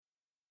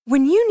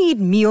When you need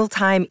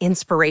mealtime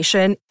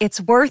inspiration,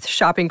 it's worth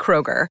shopping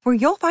Kroger, where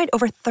you'll find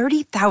over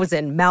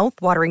 30,000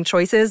 mouth-watering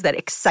choices that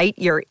excite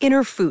your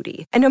inner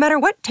foodie. And no matter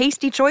what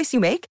tasty choice you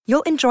make,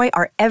 you'll enjoy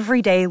our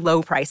everyday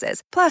low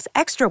prices, plus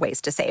extra ways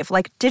to save,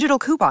 like digital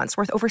coupons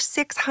worth over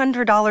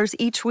 $600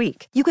 each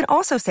week. You can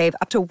also save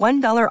up to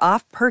 $1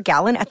 off per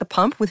gallon at the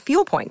pump with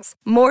fuel points.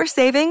 More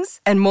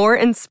savings and more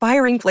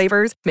inspiring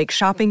flavors make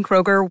shopping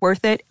Kroger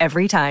worth it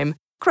every time.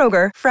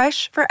 Kroger,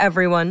 fresh for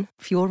everyone.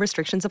 Fuel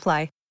restrictions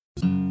apply.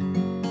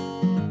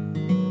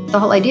 The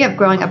whole idea of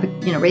growing up,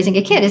 raising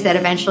a kid is that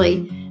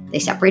eventually they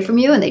separate from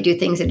you and they do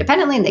things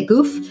independently and they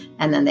goof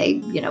and then they,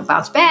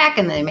 bounce back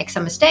and then they make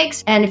some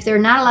mistakes. And if they're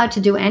not allowed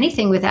to do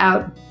anything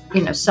without,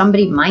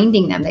 somebody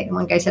minding them,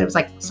 one guy said it was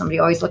like somebody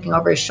always looking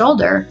over his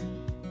shoulder.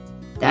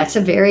 That's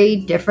a very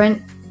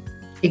different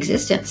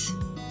existence.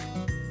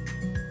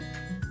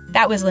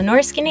 That was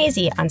Lenore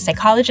Skenazy on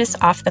Psychologists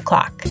Off the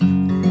Clock.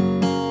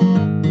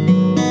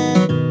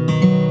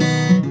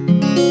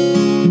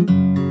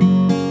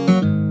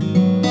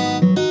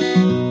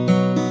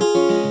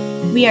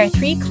 We are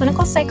 3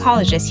 clinical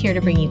psychologists here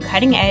to bring you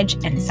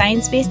cutting-edge and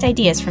science-based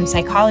ideas from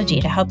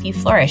psychology to help you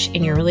flourish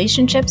in your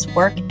relationships,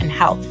 work, and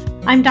health.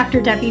 I'm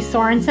Dr. Debbie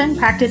Sorensen,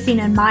 practicing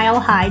in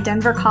Mile High,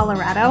 Denver,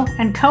 Colorado,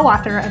 and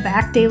co-author of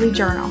ACT Daily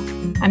Journal.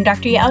 I'm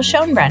Dr. Yael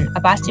Schoenbrunn, a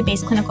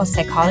Boston-based clinical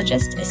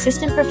psychologist,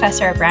 assistant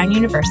professor at Brown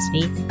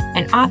University,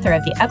 and author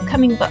of the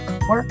upcoming book,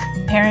 Work,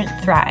 Parent,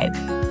 Thrive.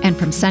 And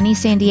from sunny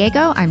San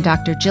Diego, I'm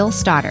Dr. Jill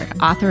Stoddard,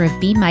 author of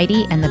Be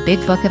Mighty and the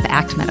Big Book of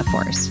ACT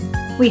Metaphors.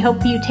 We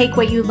hope you take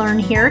what you learn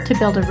here to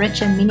build a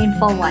rich and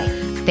meaningful life.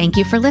 Thank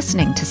you for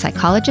listening to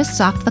Psychologists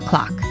Off the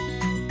Clock.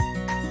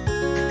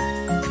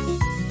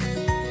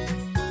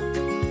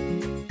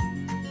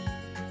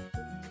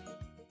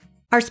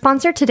 Our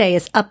sponsor today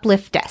is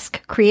Uplift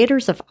Desk,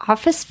 creators of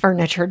office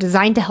furniture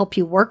designed to help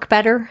you work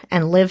better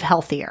and live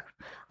healthier.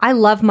 I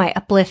love my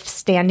Uplift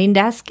standing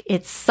desk.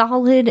 It's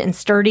solid and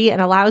sturdy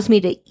and allows me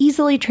to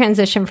easily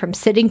transition from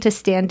sitting to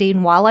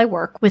standing while I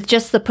work with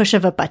just the push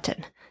of a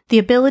button. The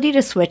ability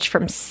to switch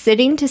from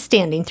sitting to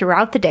standing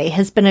throughout the day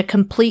has been a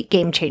complete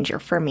game changer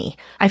for me.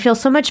 I feel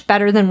so much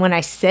better than when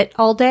I sit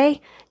all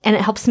day, and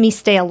it helps me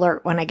stay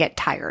alert when I get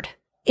tired.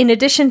 In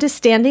addition to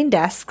standing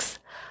desks,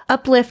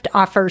 Uplift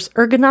offers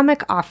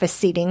ergonomic office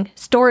seating,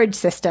 storage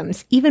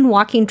systems, even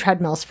walking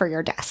treadmills for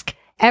your desk.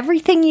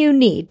 Everything you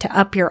need to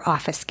up your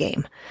office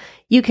game.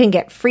 You can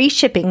get free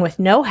shipping with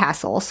no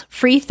hassles,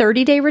 free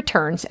 30-day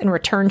returns and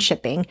return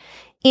shipping,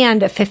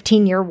 and a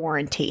 15-year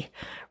warranty.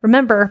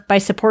 Remember, by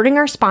supporting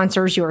our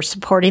sponsors, you are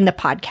supporting the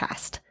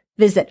podcast.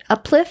 Visit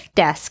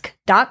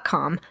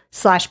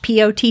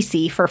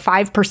upliftdesk.com/POTC for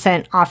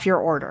 5% off your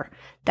order.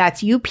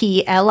 That's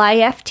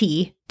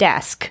UPLIFT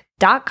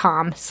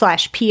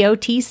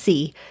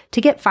desk.com/POTC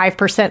to get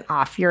 5%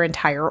 off your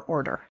entire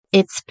order.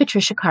 It's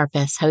Patricia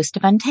Karpus, host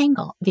of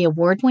Untangle, the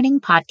award-winning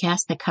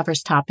podcast that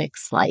covers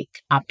topics like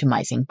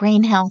optimizing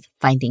brain health,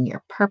 finding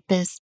your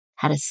purpose,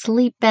 how to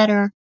sleep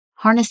better,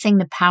 harnessing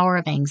the power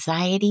of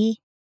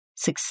anxiety,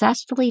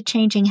 successfully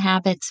changing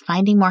habits,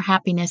 finding more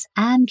happiness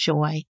and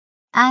joy,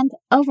 and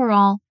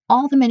overall,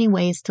 all the many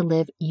ways to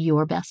live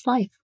your best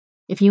life.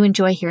 If you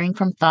enjoy hearing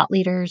from thought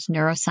leaders,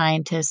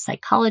 neuroscientists,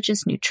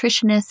 psychologists,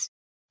 nutritionists,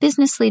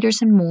 business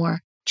leaders, and more,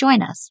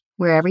 join us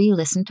wherever you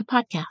listen to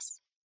podcasts.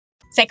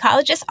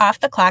 Psychologists Off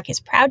the Clock is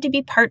proud to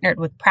be partnered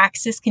with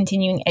Praxis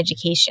Continuing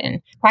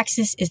Education.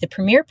 Praxis is the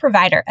premier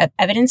provider of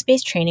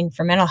evidence-based training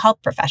for mental health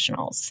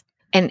professionals.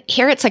 And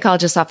here at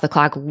Psychologists Off the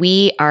Clock,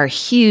 we are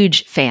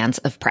huge fans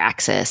of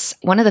Praxis.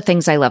 One of the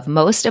things I love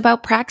most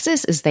about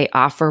Praxis is they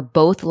offer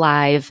both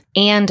live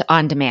and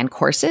on-demand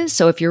courses.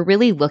 So if you're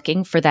really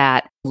looking for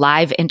that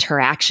live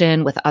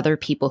interaction with other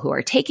people who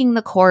are taking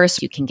the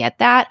course, you can get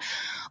that.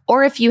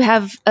 Or if you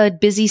have a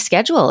busy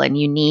schedule and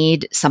you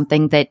need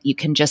something that you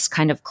can just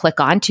kind of click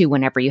onto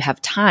whenever you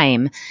have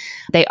time,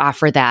 they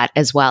offer that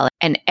as well.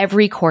 And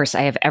every course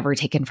I have ever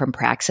taken from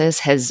Praxis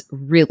has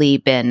really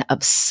been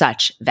of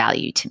such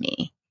value to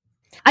me.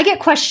 I get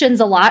questions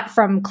a lot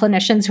from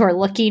clinicians who are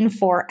looking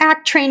for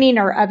ACT training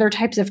or other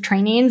types of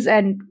trainings,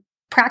 and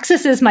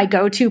Praxis is my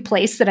go-to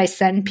place that I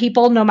send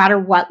people no matter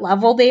what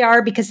level they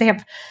are, because they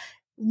have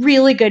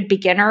really good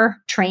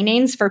beginner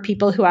trainings for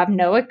people who have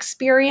no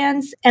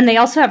experience. And they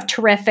also have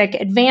terrific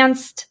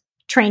advanced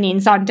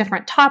trainings on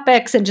different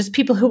topics and just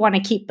people who want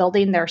to keep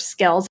building their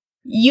skills.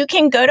 You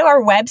can go to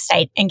our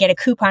website and get a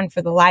coupon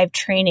for the live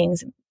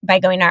trainings by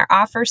going to our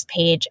offers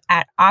page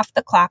at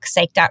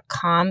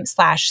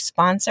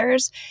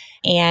offtheclockpsych.com/sponsors,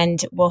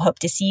 and we'll hope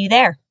to see you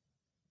there.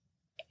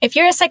 If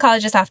you're a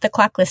Psychologist Off the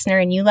Clock listener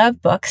and you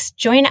love books,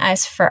 join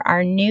us for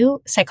our new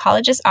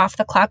Psychologist Off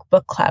the Clock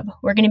book club.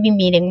 We're going to be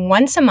meeting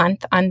once a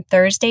month on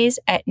Thursdays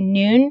at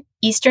noon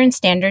Eastern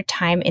Standard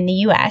Time in the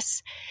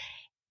U.S.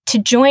 To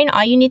join,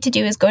 all you need to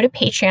do is go to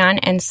Patreon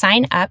and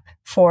sign up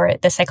for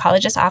the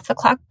Psychologist Off the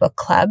Clock book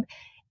club.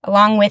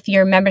 Along with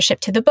your membership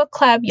to the book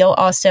club, you'll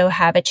also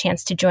have a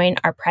chance to join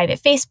our private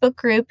Facebook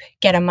group,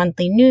 get a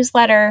monthly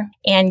newsletter,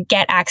 and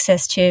get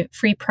access to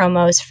free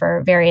promos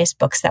for various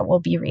books that we'll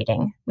be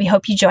reading. We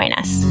hope you join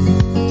us.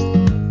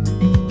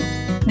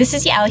 This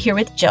is Yael here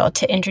with Jill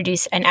to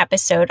introduce an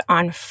episode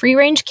on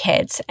free-range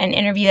kids, an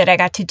interview that I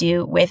got to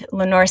do with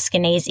Lenore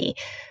Skenazy,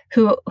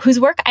 whose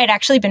work I'd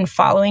actually been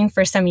following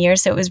for some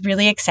years, so it was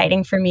really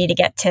exciting for me to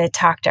get to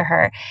talk to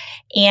her.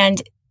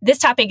 And this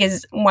topic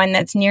is one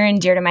that's near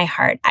and dear to my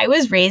heart. I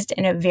was raised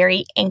in a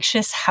very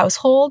anxious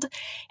household,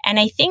 and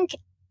I think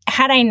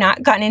had I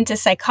not gotten into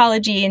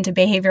psychology, into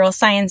behavioral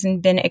science,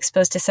 and been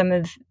exposed to some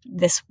of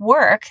this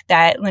work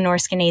that Lenore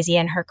Skenazy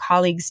and her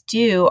colleagues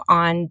do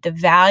on the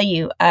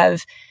value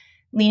of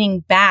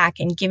leaning back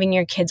and giving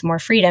your kids more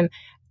freedom,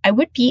 I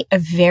would be a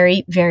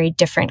very, very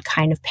different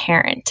kind of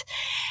parent.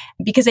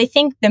 Because I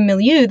think the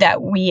milieu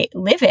that we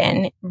live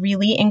in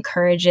really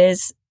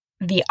encourages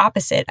the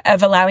opposite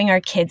of allowing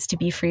our kids to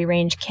be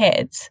free-range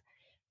kids.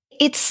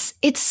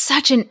 It's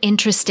such an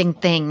interesting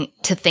thing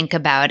to think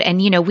about.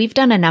 And, we've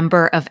done a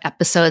number of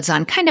episodes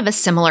on kind of a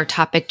similar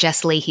topic,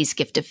 Jess Leahy's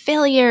Gift of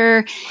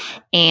Failure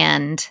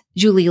and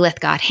Julie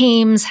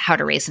Lythgott-Hames, How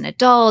to Raise an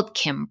Adult,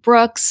 Kim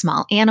Brooks,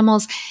 Small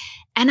Animals.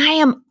 And I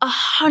am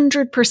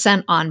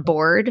 100% on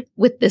board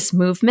with this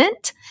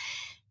movement.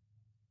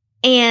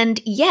 And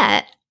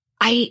yet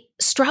I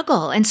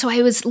struggle. And so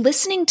I was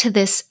listening to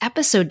this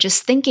episode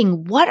just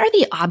thinking, what are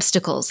the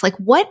obstacles? Like,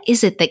 what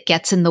is it that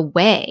gets in the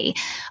way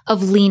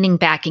of leaning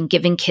back and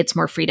giving kids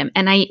more freedom?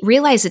 And I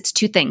realize it's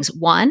two things.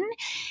 One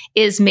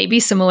is maybe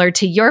similar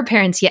to your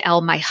parents,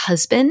 Yael. My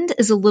husband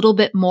is a little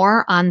bit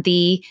more on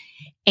the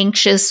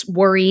anxious,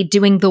 worry,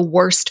 doing the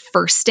worst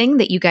firsting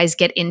that you guys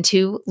get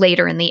into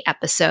later in the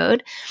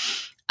episode.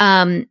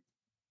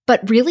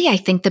 But really, I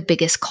think the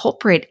biggest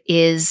culprit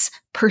is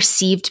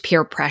perceived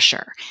peer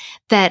pressure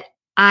that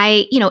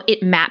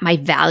my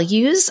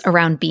values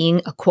around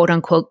being a quote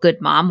unquote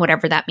good mom,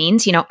 whatever that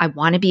means, I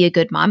want to be a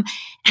good mom.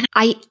 And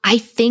I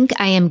think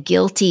I am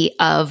guilty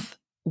of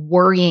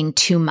worrying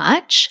too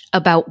much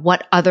about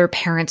what other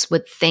parents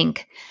would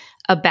think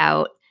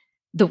about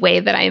the way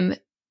that I'm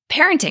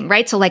parenting,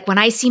 right? So like when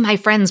I see my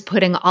friends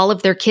putting all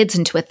of their kids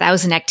into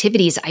 1,000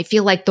 activities, I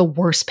feel like the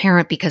worst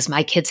parent because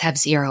my kids have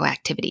 0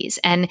 activities.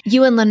 And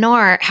you and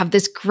Lenore have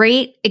this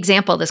great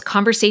example, this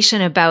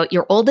conversation about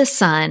your oldest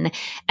son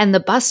and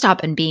the bus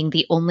stop and being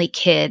the only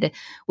kid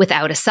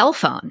without a cell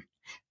phone.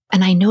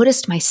 And I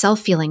noticed myself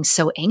feeling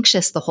so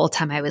anxious the whole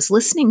time I was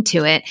listening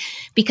to it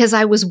because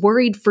I was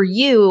worried for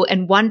you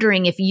and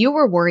wondering if you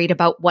were worried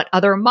about what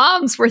other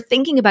moms were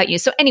thinking about you.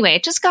 So anyway,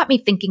 it just got me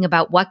thinking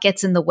about what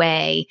gets in the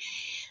way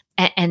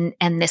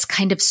and this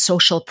kind of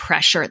social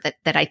pressure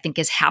that I think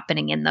is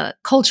happening in the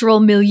cultural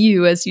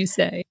milieu, as you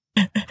say.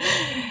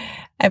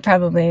 I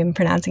probably am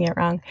pronouncing it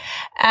wrong.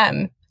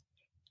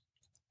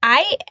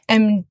 I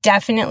am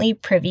definitely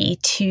privy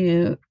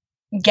to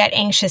get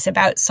anxious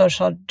about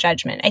social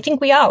judgment. I think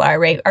we all are,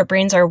 right? Our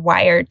brains are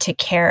wired to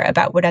care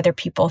about what other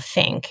people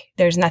think.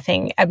 There's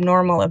nothing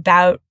abnormal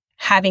about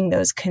having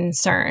those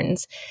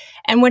concerns.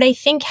 And what I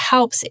think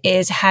helps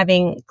is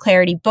having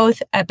clarity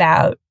both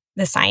about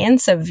the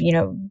science of,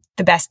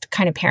 the best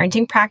kind of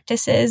parenting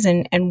practices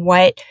and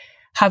what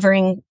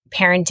hovering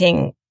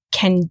parenting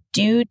can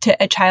do to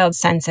a child's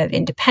sense of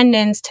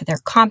independence, to their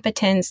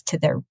competence, to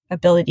their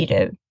ability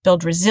to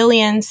build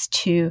resilience,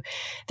 to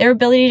their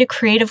ability to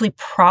creatively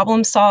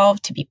problem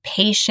solve, to be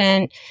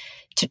patient,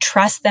 to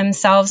trust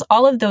themselves.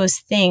 All of those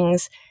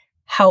things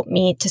help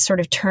me to sort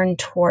of turn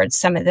towards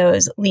some of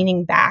those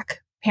leaning back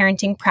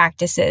parenting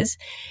practices.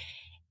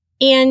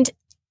 And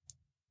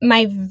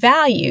my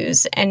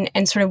values and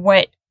sort of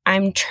what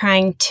I'm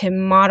trying to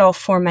model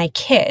for my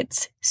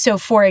kids. So,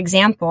 for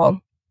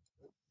example,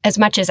 as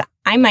much as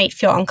I might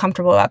feel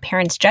uncomfortable about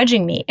parents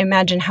judging me,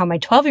 imagine how my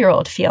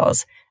 12-year-old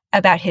feels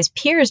about his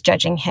peers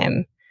judging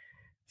him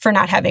for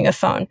not having a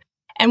phone.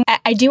 And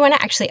I do want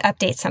to actually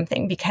update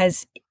something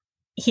because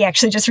he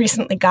actually just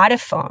recently got a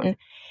phone.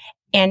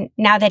 And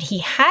now that he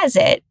has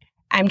it,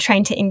 I'm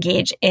trying to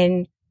engage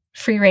in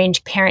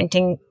free-range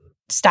parenting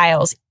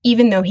styles,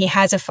 even though he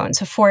has a phone.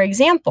 So for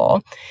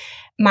example,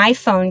 my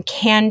phone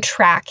can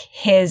track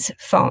his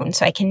phone,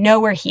 so I can know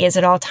where he is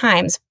at all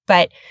times.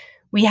 But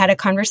we had a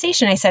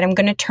conversation. I said, I'm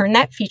going to turn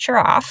that feature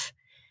off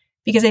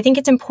because I think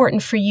it's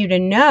important for you to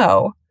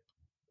know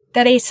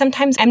that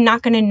sometimes I'm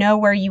not going to know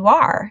where you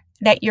are,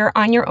 that you're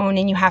on your own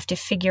and you have to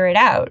figure it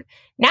out.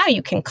 Now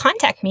you can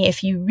contact me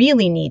if you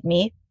really need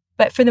me.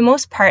 But for the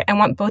most part, I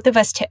want both of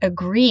us to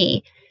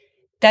agree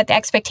that the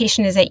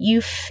expectation is that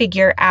you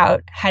figure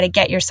out how to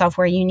get yourself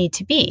where you need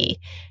to be.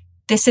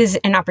 This is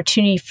an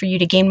opportunity for you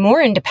to gain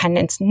more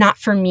independence, not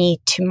for me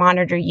to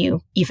monitor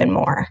you even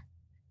more.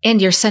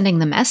 And you're sending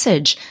the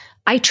message,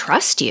 I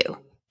trust you.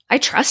 I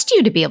trust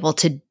you to be able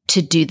to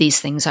do these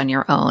things on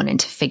your own and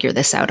to figure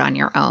this out on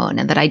your own,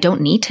 and that I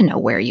don't need to know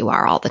where you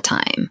are all the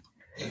time.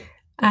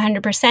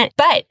 100%.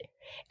 But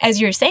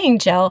as you're saying,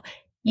 Jill,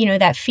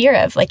 that fear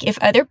of like, if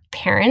other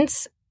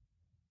parents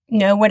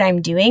know what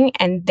I'm doing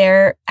and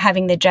they're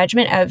having the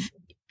judgment of,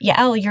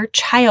 Yael, your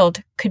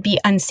child could be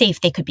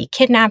unsafe. They could be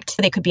kidnapped.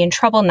 They could be in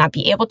trouble, not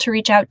be able to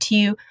reach out to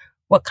you.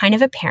 What kind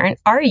of a parent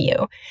are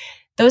you?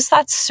 Those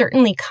thoughts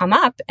certainly come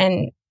up.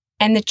 And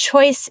the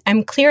choice,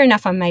 I'm clear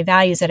enough on my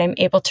values that I'm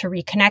able to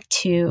reconnect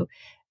to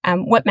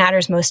what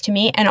matters most to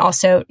me, and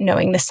also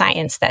knowing the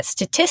science that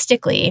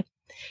statistically,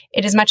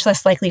 it is much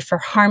less likely for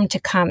harm to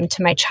come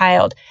to my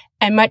child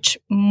and much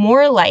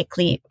more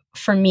likely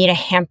for me to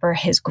hamper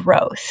his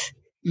growth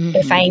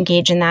if I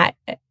engage in that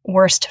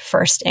worst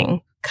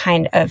firsting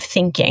kind of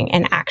thinking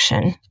and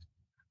action.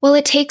 Well,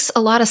 it takes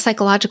a lot of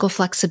psychological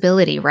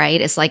flexibility,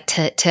 right? It's like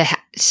to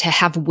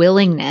have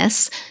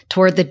willingness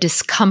toward the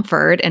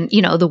discomfort and,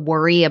 the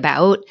worry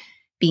about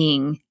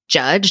being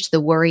judged, the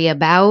worry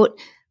about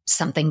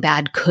something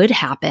bad could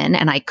happen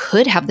and I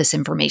could have this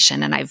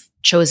information and I've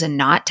chosen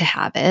not to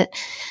have it,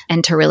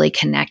 and to really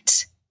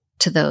connect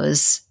to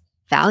those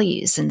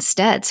values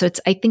instead. So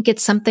I think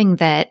it's something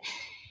that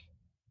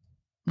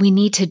we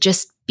need to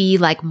just be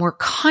like more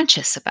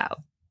conscious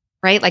about,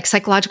 right? Like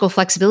psychological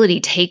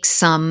flexibility takes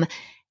some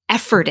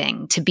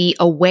efforting to be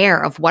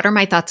aware of what are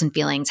my thoughts and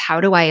feelings?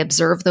 How do I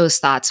observe those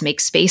thoughts, make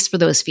space for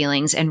those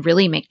feelings, and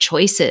really make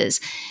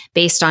choices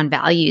based on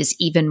values,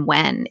 even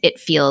when it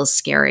feels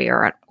scary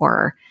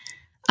or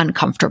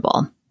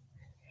uncomfortable.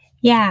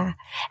 Yeah.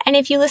 And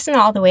if you listen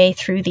all the way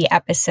through the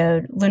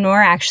episode,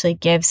 Lenore actually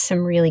gives some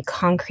really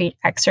concrete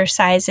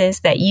exercises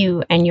that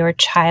you and your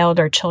child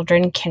or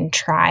children can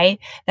try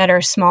that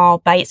are small,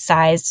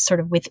 bite-sized,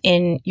 sort of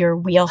within your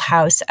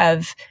wheelhouse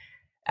of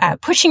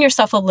pushing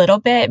yourself a little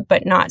bit,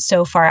 but not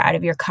so far out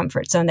of your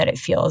comfort zone that it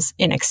feels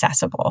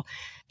inaccessible.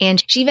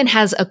 And she even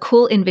has a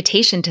cool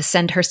invitation to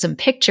send her some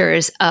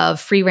pictures of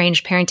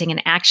free-range parenting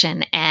in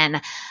action.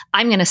 And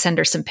I'm going to send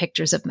her some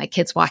pictures of my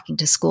kids walking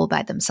to school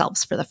by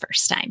themselves for the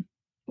first time.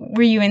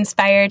 Were you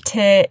inspired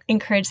to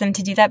encourage them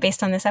to do that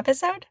based on this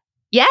episode?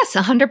 Yes,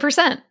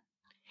 100%.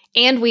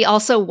 And we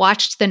also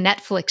watched the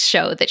Netflix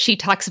show that she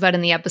talks about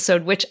in the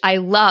episode, which I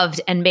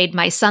loved and made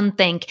my son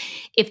think,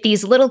 if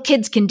these little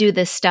kids can do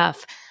this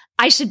stuff,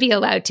 I should be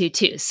allowed to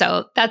too.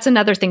 So that's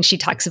another thing she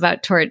talks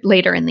about toward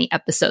later in the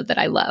episode that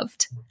I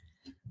loved.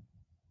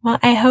 Well,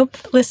 I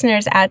hope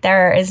listeners out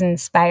there are as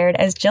inspired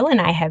as Jill and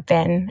I have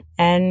been,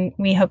 and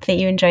we hope that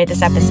you enjoyed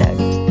this episode.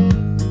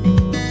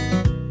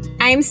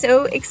 I'm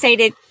so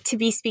excited to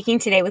be speaking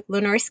today with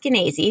Lenore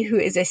Skenazy, who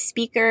is a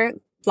speaker,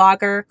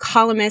 blogger,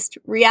 columnist,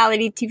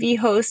 reality TV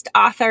host,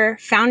 author,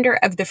 founder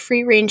of the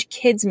Free Range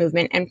Kids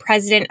movement, and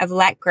president of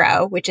Let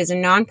Grow, which is a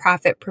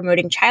nonprofit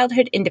promoting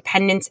childhood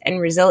independence and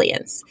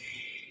resilience.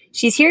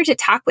 She's here to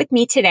talk with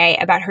me today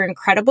about her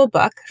incredible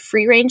book,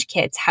 Free Range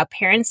Kids: How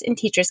Parents and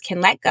Teachers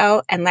Can Let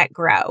Go and Let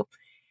Grow.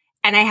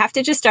 And I have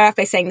to just start off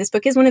by saying this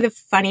book is one of the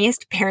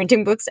funniest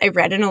parenting books I've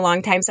read in a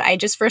long time. So I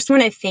just first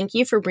want to thank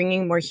you for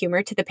bringing more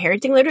humor to the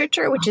parenting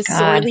literature, which is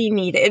sorely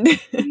needed.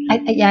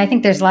 I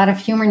think there's a lot of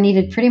humor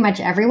needed pretty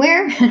much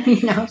everywhere,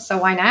 so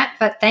why not?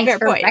 But thanks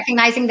for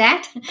recognizing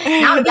that.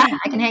 Now I'm done.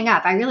 I can hang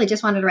up. I really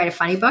just wanted to write a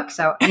funny book.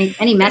 So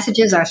any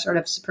messages are sort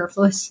of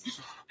superfluous.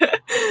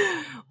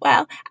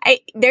 Well,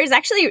 there's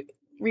actually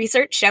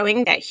research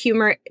showing that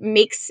humor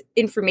makes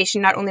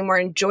information not only more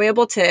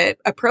enjoyable to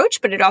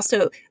approach, but it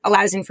also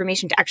allows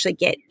information to actually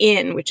get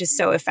in, which is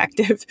so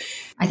effective.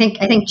 I think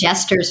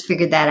jesters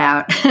figured that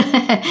out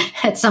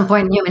at some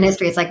point in human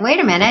history. It's like, wait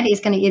a minute, he's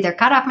going to either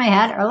cut off my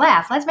head or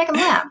laugh. Let's make him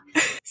laugh.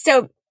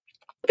 So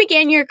you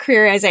began your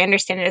career, as I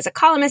understand it, as a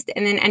columnist,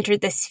 and then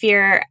entered the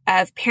sphere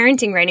of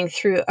parenting writing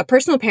through a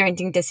personal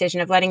parenting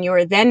decision of letting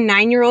your then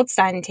 9-year-old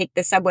son take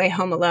the subway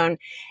home alone.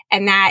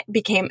 And that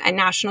became a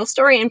national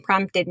story and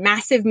prompted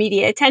massive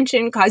media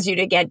attention, caused you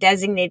to get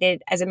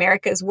designated as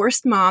America's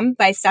worst mom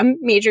by some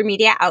major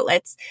media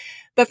outlets.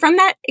 But from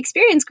that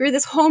experience grew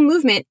this whole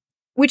movement,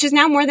 which is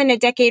now more than a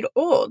decade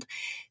old.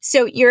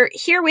 So you're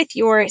here with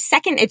your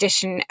second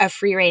edition of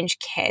Free Range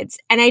Kids.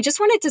 And I just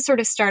wanted to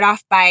sort of start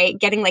off by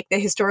getting the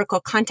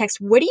historical context.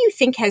 What do you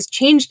think has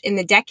changed in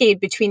the decade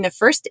between the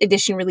first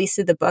edition release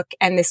of the book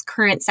and this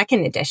current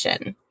second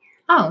edition?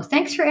 Oh,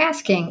 thanks for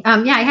asking.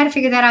 I had to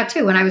figure that out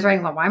too when I was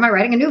writing. Well, why am I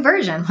writing a new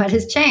version? What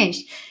has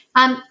changed?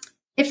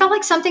 It felt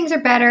like some things are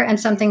better and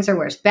some things are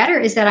worse. Better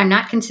is that I'm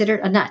not considered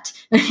a nut.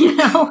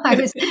 I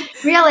was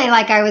really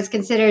I was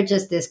considered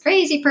just this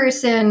crazy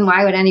person.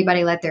 Why would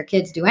anybody let their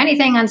kids do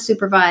anything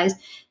unsupervised?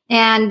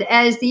 And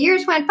as the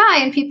years went by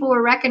and people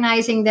were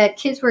recognizing that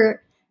kids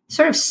were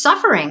sort of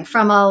suffering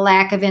from a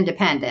lack of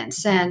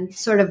independence and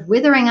sort of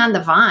withering on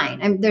the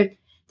vine. I mean,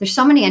 there's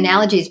so many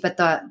analogies, but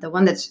the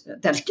one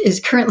that is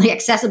currently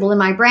accessible in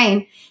my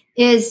brain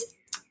is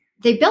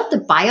they built the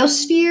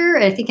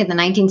biosphere, I think in the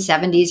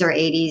 1970s or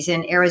 80s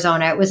in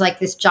Arizona. It was like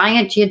this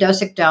giant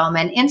geodesic dome,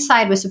 and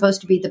inside was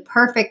supposed to be the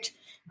perfect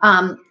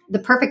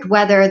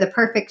weather, the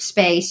perfect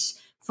space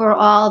for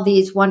all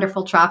these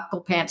wonderful tropical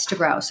plants to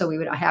grow. So we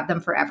would have them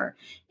forever.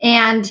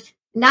 And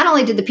not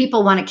only did the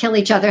people want to kill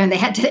each other, and they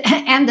had to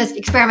end this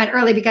experiment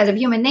early because of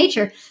human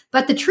nature,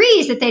 but the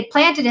trees that they'd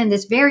planted in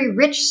this very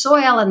rich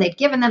soil, and they'd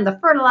given them the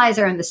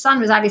fertilizer, and the sun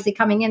was obviously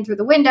coming in through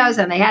the windows,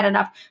 and they had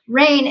enough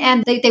rain,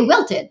 and they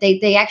wilted.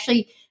 They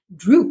actually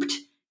drooped.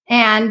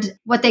 And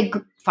what they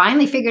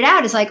finally figured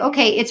out is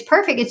okay, it's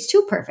perfect. It's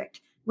too perfect.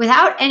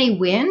 Without any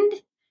wind,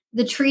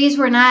 the trees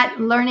were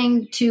not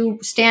learning to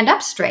stand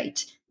up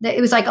straight. It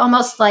was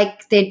almost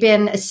like they'd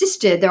been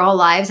assisted their whole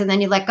lives, and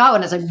then you let go,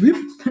 and it's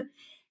whoop.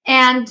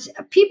 And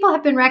people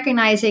have been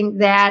recognizing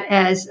that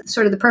as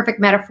sort of the perfect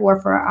metaphor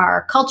for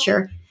our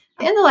culture.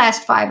 In the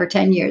last 5 or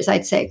 10 years,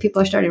 I'd say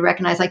people are starting to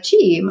recognize, like,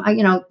 gee,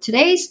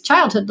 today's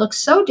childhood looks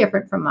so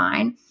different from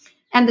mine.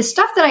 And the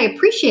stuff that I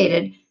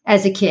appreciated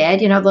as a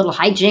kid, little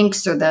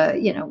hijinks or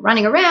the,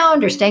 running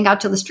around or staying out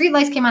till the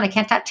streetlights came on. I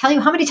can't tell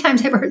you how many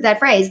times I've heard that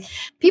phrase.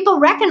 People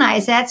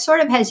recognize that sort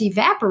of has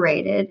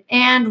evaporated.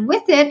 And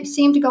with it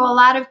seemed to go a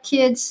lot of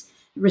kids'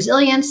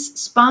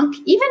 resilience, spunk,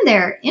 even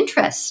their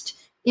interest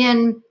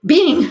in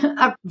being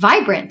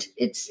vibrant.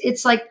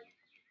 It's like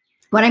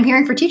what I'm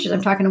hearing for teachers.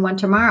 I'm talking to one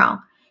tomorrow,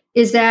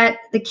 is that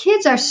the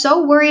kids are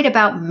so worried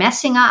about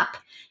messing up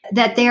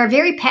that they are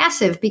very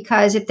passive,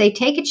 because if they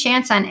take a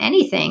chance on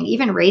anything,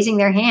 even raising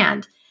their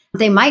hand,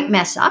 they might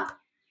mess up,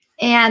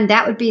 and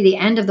that would be the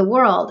end of the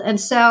world. And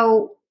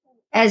so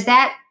as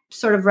that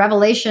sort of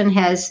revelation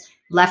has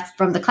left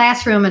from the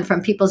classroom and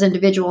from people's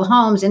individual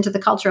homes into the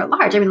culture at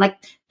large, like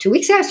 2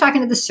 weeks ago, I was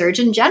talking to the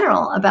Surgeon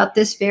General about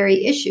this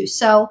very issue.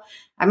 So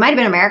I might have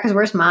been America's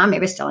worst mom.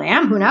 Maybe I still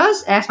am. Who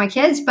knows? Ask my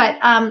kids. But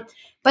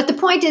the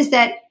point is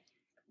that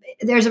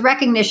there's a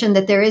recognition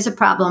that there is a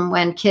problem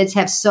when kids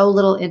have so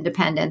little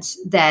independence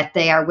that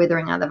they are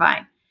withering on the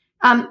vine.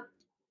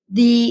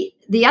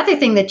 The other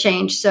thing that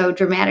changed so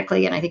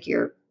dramatically, and I think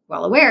you're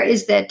well aware,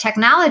 is that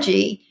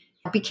technology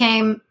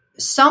became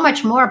so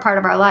much more a part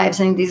of our lives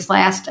in these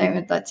last, the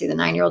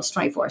 9-year-old's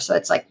 24. So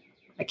it's like,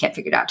 I can't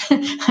figure it out.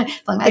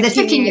 That's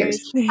 15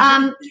 years.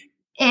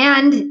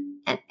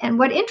 And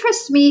what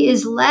interests me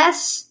is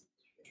less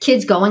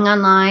kids going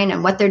online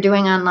and what they're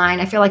doing online.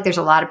 I feel like there's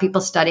a lot of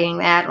people studying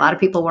that, a lot of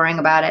people worrying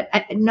about it.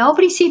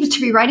 Nobody seems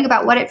to be writing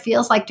about what it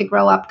feels like to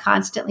grow up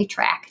constantly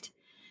tracked.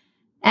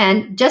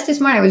 And just this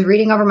morning, I was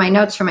reading over my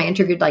notes from I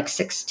interviewed like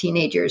 6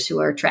 teenagers who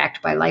are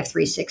tracked by Life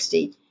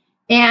 360.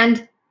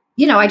 And,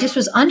 I just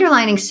was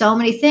underlining so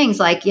many things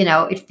like,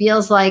 it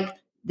feels like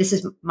this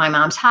is my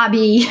mom's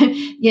hobby.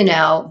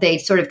 They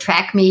sort of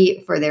track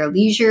me for their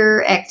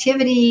leisure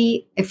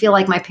activity. I feel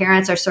like my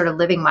parents are sort of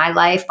living my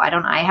life. Why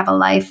don't I have a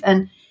life?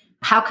 And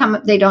how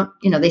come they don't,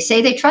 they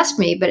say they trust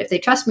me, but if they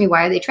trust me,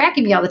 why are they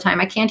tracking me all the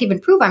time? I can't even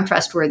prove I'm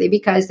trustworthy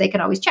because they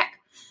can always check.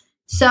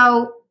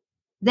 So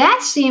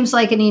that seems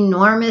like an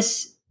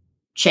enormous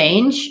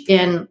change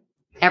in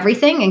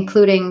everything,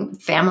 including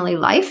family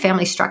life,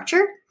 family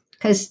structure,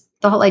 because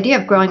the whole idea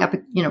of growing up,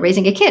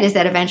 raising a kid is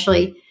that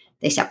eventually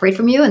they separate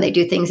from you and they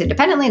do things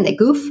independently and they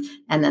goof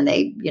and then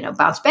they,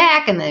 bounce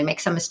back and then they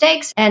make some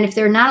mistakes. And if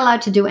they're not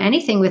allowed to do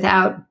anything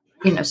without,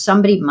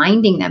 somebody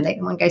minding them,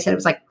 one guy said it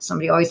was like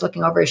somebody always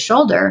looking over his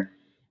shoulder.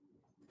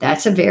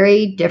 That's a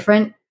very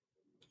different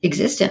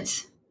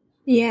existence.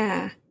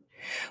 Yeah.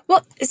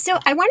 Well, so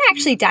I want to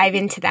actually dive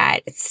into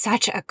that. It's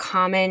such a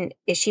common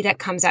issue that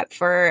comes up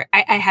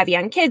I have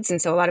young kids.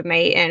 And so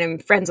and I'm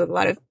friends with a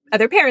lot of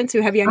other parents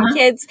who have young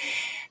kids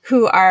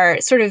who are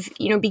sort of,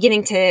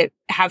 beginning to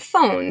have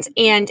phones.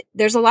 And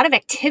there's a lot of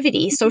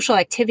activity, social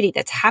activity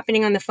that's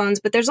happening on the phones,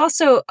 but there's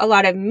also a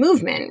lot of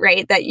movement,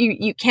 right? That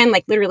you can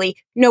like literally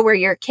know where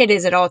your kid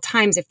is at all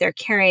times if they're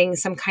carrying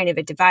some kind of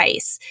a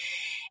device.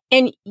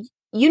 And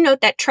you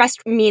note that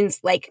trust means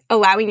like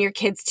allowing your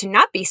kids to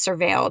not be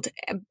surveilled.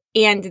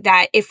 And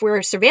that if we're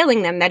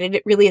surveilling them, that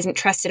it really isn't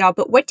trust at all.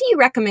 But what do you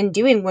recommend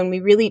doing when we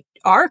really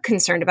are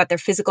concerned about their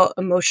physical,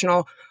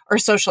 emotional, or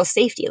social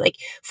safety? Like,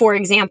 for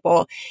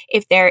example,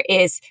 if there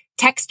is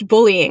text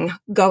bullying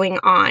going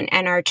on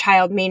and our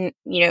child may,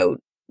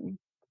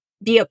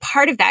 be a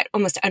part of that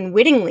almost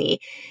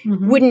unwittingly,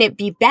 wouldn't it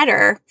be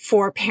better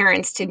for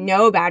parents to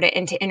know about it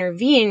and to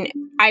intervene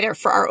either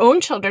for our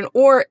own children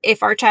or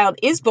if our child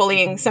is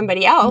bullying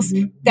somebody else,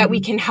 that we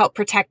can help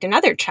protect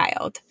another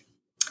child?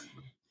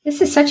 This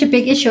is such a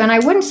big issue. And I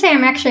wouldn't say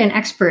I'm actually an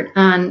expert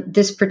on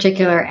this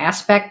particular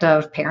aspect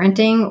of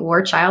parenting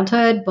or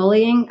childhood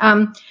bullying.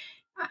 I'm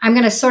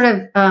going to sort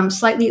of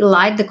slightly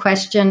elide the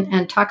question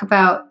and talk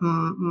about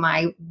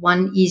my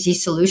one easy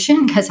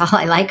solution, because all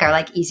I like are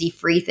like easy,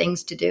 free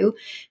things to do,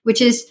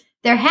 which is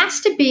there has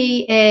to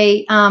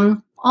be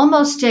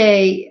almost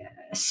a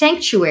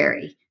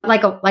sanctuary,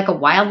 like a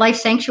wildlife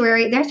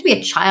sanctuary. There has to be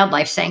a child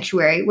life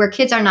sanctuary where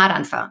kids are not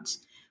on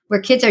phones,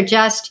 where kids are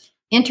just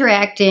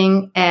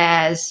interacting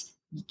as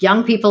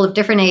young people of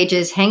different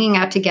ages, hanging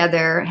out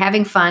together,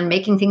 having fun,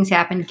 making things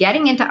happen,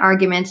 getting into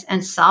arguments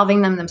and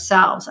solving them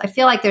themselves. I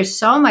feel like there's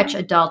so much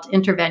adult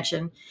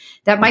intervention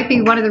that might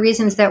be one of the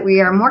reasons that we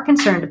are more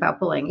concerned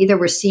about bullying. Either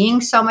we're seeing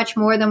so much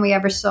more than we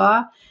ever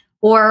saw,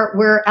 or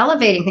we're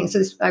elevating things. So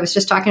I was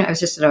just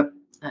at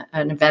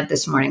an event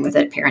this morning with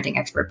a parenting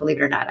expert, believe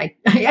it or not.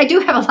 I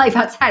do have a life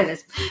outside of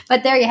this,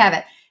 but there you have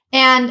it.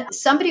 And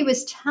somebody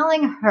was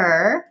telling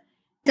her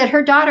that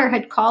her daughter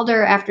had called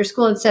her after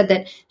school and said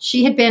that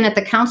she had been at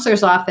the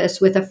counselor's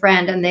office with a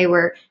friend and they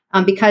were,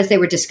 because they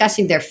were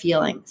discussing their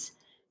feelings.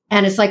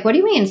 And it's like, what do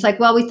you mean? It's like,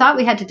 well, we thought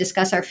we had to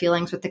discuss our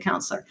feelings with the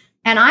counselor.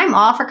 And I'm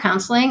all for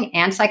counseling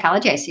and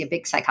psychology. I see a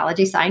big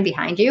psychology sign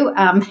behind you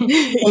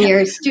in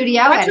your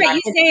studio. That's what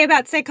you say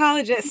about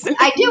psychologists.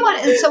 I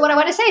do so what I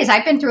want to say is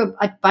I've been through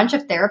a bunch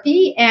of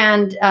therapy,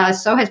 and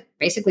so has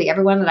basically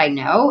everyone that I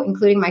know,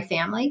 including my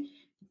family.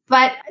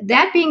 But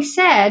that being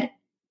said,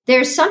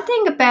 there's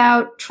something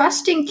about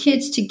trusting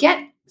kids to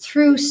get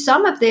through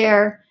some of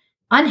their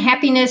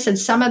unhappiness and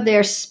some of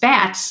their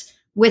spats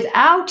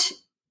without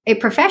a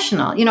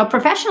professional.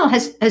 Professional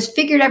has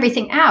figured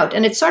everything out.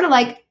 And it's sort of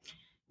like,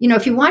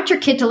 if you want your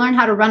kid to learn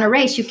how to run a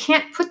race, you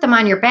can't put them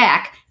on your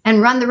back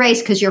and run the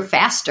race because you're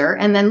faster.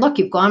 And then look,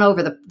 you've gone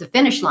over the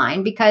finish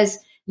line because,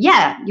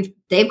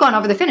 they've gone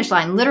over the finish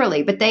line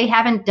literally, but they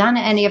haven't done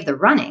any of the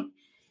running.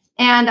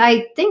 And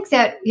I think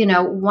that,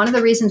 one of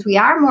the reasons we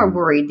are more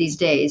worried these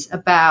days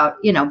about,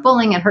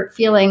 bullying and hurt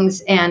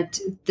feelings and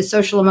the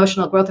social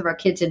emotional growth of our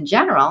kids in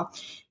general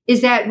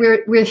is that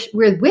we're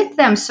with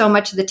them so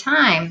much of the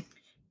time,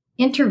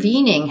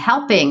 intervening,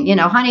 helping,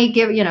 honey,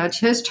 it's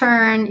his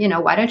turn,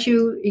 why don't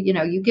you,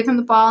 you give him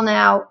the ball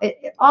now.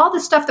 All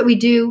the stuff that we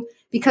do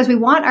because we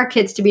want our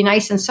kids to be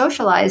nice and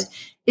socialized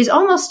is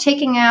almost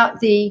taking out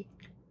the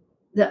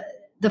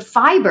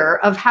fiber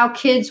of how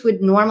kids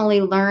would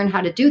normally learn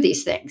how to do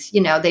these things.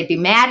 They'd be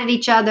mad at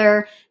each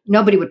other.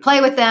 Nobody would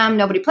play with them.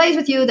 Nobody plays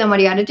with you. Then what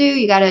do you got to do?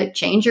 You got to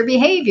change your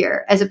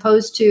behavior, as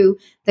opposed to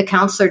the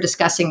counselor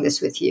discussing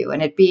this with you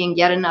and it being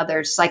yet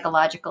another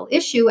psychological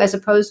issue, as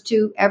opposed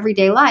to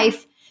everyday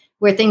life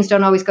where things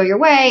don't always go your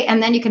way.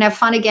 And then you can have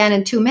fun again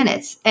in 2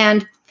 minutes.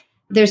 And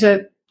there's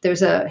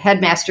a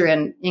headmaster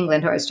in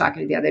England who I was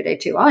talking to the other day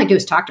too. All I do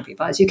is talk to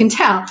people, as you can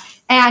tell.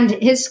 And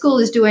his school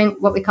is doing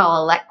what we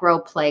call a Let Grow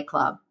Play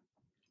Club,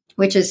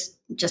 which is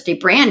just a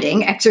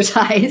branding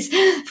exercise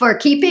for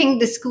keeping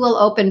the school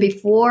open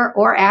before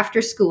or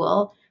after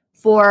school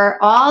for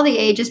all the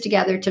ages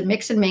together to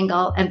mix and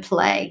mingle and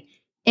play.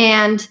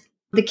 And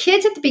the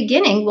kids at the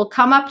beginning will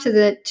come up to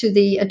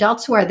the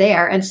adults who are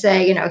there and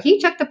say, he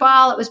took the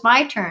ball, it was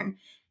my turn.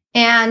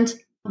 And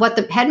what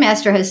the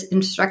headmaster has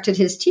instructed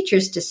his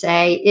teachers to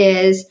say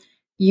is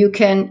you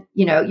can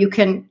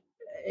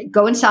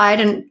go inside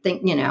and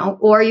think,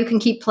 or you can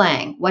keep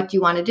playing. What do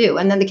you want to do?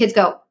 And then the kids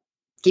go,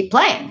 keep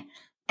playing.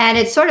 And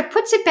it sort of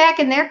puts it back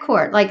in their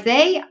court. Like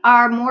they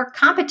are more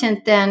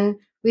competent than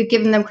we've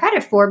given them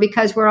credit for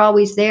because we're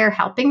always there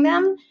helping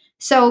them.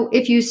 So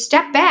if you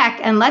step back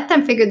and let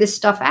them figure this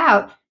stuff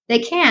out, they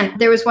can.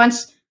 There was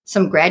once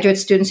some graduate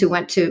students who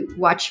went to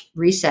watch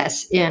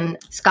Recess in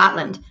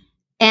Scotland.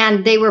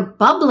 And they were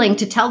bubbling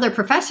to tell their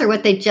professor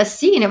what they'd just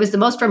seen. It was the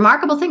most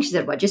remarkable thing. She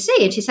said, what'd you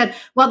see? And she said,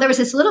 well, there was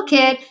this little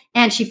kid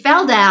and she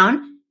fell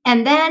down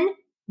and then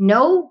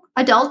no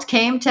adult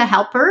came to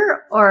help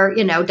her or,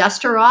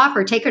 dust her off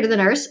or take her to the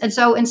nurse. And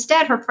so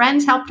instead her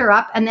friends helped her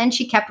up and then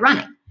she kept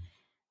running.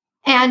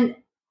 And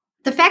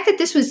the fact that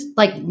this was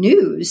like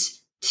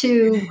news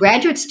to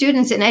graduate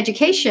students in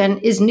education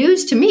is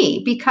news to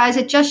me because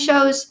it just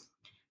shows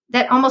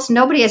that almost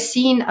nobody has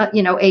seen,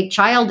 a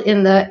child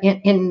in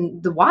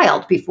the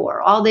wild before.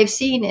 All they've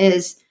seen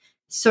is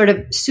sort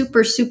of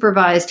super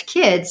supervised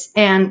kids,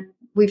 and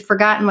we've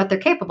forgotten what they're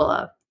capable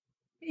of.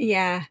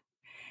 Yeah.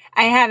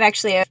 I have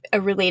actually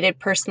a related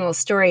personal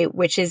story,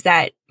 which is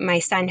that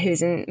my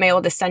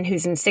oldest son,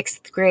 who's in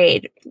 6th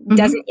grade,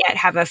 doesn't yet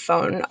have a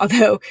phone,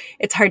 although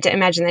it's hard to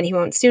imagine that he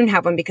won't soon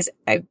have one because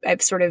I'm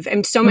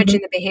so much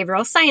in the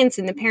behavioral science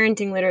and the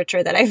parenting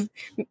literature that I've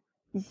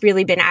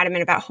really been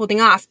adamant about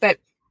holding off. But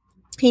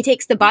he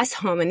takes the bus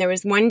home, and there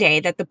was one day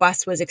that the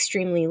bus was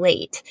extremely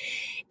late.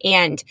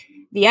 And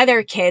the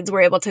other kids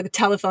were able to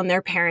telephone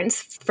their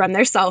parents from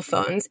their cell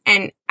phones.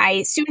 And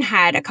I soon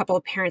had a couple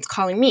of parents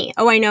calling me.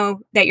 Oh, I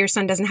know that your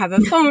son doesn't have a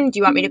phone. Do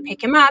you want me to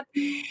pick him up?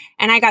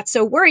 And I got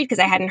so worried because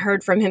I hadn't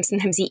heard from him.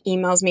 Sometimes he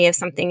emails me if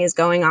something is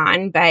going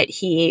on, but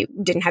he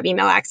didn't have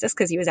email access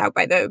because he was out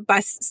by the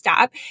bus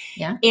stop.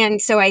 Yeah. And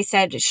so I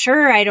said,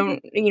 sure,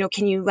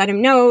 can you let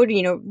him know,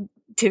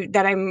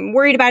 that I'm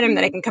worried about him,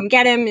 that I can come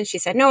get him. And she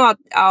said, no,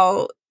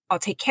 I'll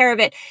take care of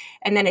it.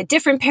 And then a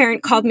different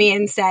parent called me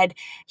and said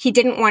he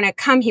didn't want to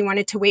come. He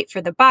wanted to wait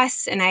for the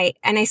bus. And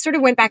I sort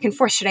of went back and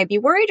forth. Should I be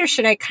worried or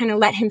should I kind of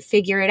let him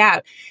figure it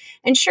out?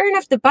 And sure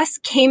enough, the bus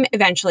came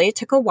eventually. It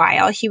took a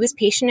while. He was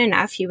patient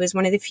enough. He was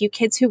one of the few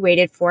kids who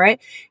waited for it.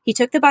 He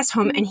took the bus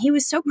home and he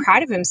was so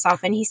proud of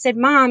himself. And he said,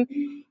 Mom,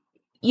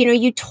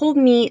 you told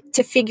me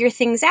to figure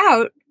things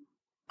out.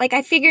 Like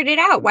I figured it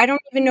out. I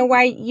don't even know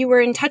why you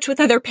were in touch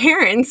with other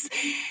parents.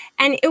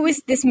 And it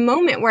was this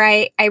moment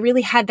where I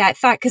really had that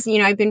thought because,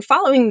 I've been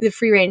following the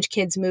free range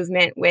kids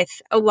movement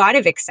with a lot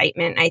of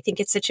excitement. I think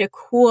it's such a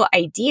cool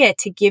idea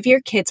to give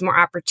your kids more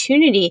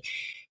opportunity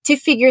to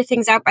figure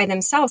things out by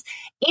themselves.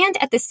 And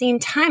at the same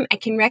time, I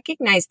can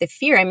recognize the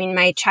fear. I mean,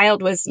 my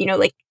child was,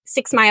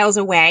 6 miles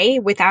away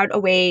without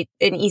an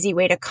easy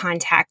way to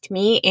contact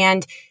me.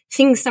 And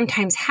things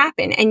sometimes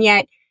happen. And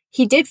yet,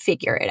 he did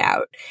figure it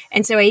out.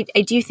 And so I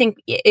do think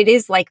it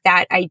is like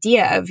that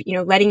idea of,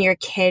 letting your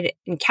kid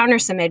encounter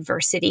some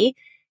adversity,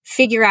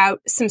 figure out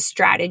some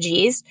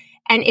strategies.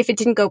 And if it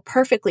didn't go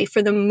perfectly,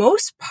 for the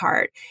most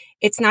part,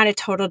 it's not a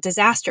total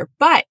disaster.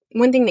 But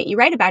one thing that you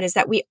write about is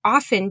that we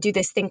often do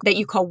this thing that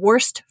you call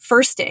worst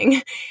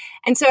firsting.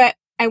 And so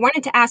I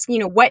wanted to ask,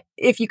 what,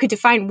 if you could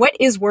define what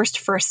is worst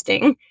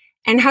firsting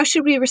and how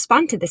should we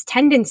respond to this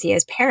tendency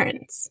as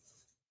parents?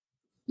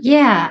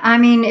 Yeah. I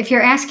mean, if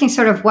you're asking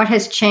sort of what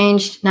has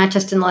changed, not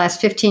just in the last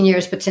 15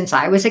 years, but since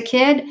I was a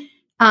kid,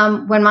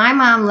 when my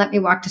mom let me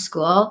walk to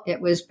school, it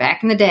was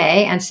back in the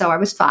day. And so I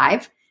was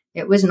 5.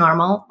 It was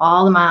normal.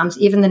 All the moms,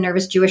 even the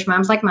nervous Jewish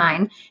moms like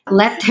mine,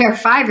 let their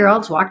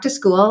 5-year-olds walk to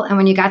school. And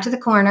when you got to the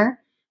corner,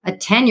 a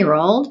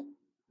 10-year-old,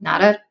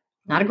 not a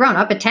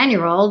grown-up, a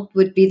 10-year-old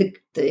would be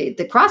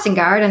the crossing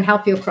guard and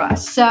help you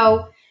across.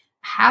 So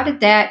how did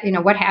that,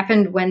 what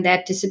happened when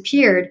that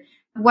disappeared?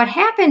 What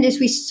happened is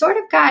we sort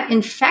of got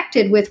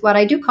infected with what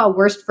I do call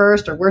worst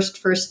first or worst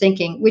first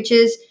thinking, which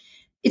is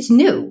it's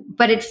new,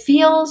 but it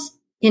feels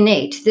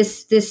innate.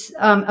 This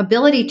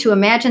ability to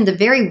imagine the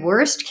very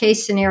worst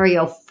case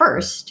scenario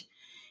first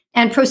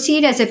and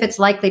proceed as if it's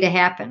likely to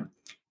happen.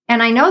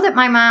 And I know that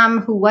my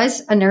mom, who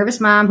was a nervous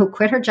mom who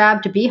quit her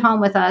job to be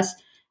home with us,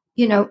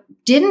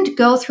 didn't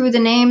go through the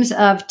names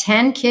of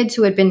 10 kids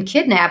who had been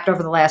kidnapped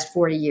over the last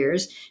 40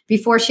 years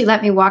before she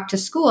let me walk to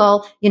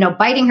school,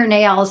 biting her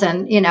nails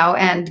and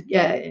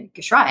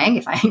geschraying,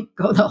 if I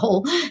go the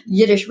whole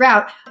Yiddish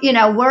route,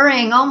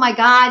 worrying, oh my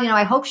God,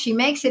 I hope she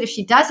makes it. If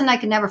she doesn't, I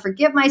can never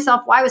forgive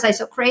myself. Why was I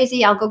so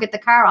crazy? I'll go get the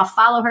car. I'll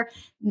follow her.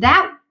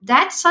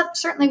 That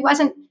certainly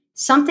wasn't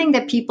something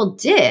that people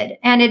did.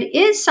 And it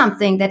is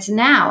something that's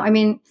now, I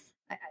mean,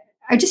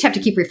 I just have to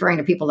keep referring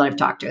to people that I've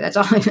talked to. That's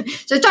all. So I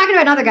was talking to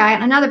another guy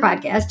on another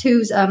podcast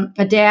who's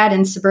a dad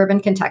in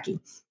suburban Kentucky.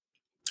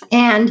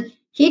 And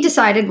he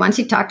decided once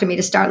he talked to me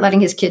to start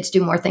letting his kids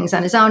do more things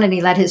on his own. And he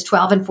let his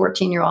 12 and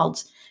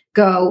 14-year-olds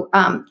go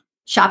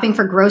shopping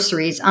for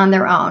groceries on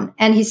their own.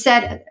 And he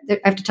said, I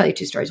have to tell you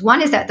 2 stories.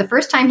 One is that the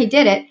first time he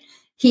did it,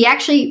 he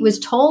actually was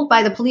told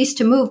by the police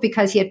to move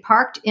because he had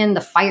parked in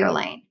the fire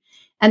lane.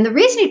 And the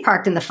reason he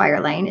parked in the fire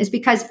lane is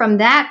because from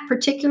that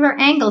particular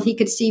angle, he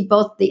could see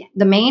both the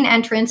main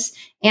entrance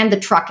and the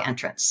truck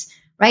entrance,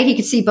 right? He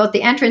could see both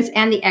the entrance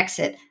and the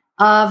exit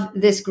of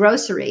this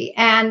grocery.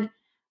 And,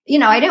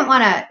 I didn't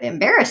want to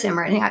embarrass him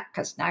or anything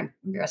because now I'm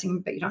embarrassing him,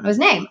 but you don't know his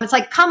name. It's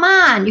like, come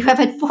on, you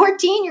have a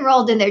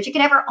 14-year-old in there. She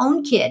could have her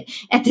own kid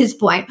at this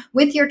point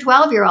with your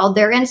 12-year-old.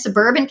 They're in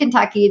suburban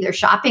Kentucky. They're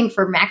shopping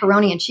for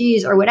macaroni and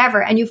cheese or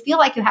whatever. And you feel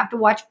like you have to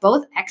watch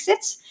both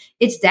exits.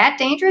 It's that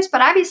dangerous.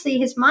 But obviously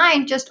his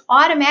mind just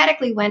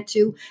automatically went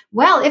to,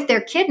 well, if they're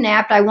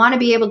kidnapped, I want to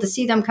be able to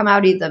see them come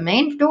out either the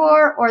main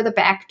door or the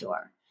back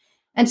door.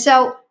 And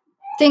so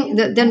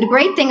the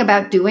great thing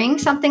about doing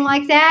something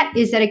like that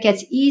is that it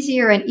gets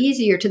easier and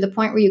easier to the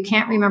point where you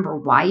can't remember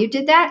why you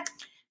did that.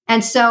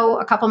 And so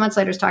a couple months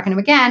later, I was talking to him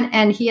again,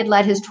 and he had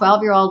let his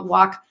 12-year-old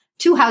walk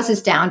 2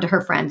 houses down to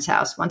her friend's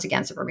house, once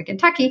again, suburban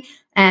Kentucky,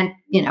 and,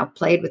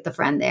 played with the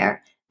friend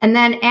there. And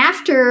then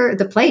after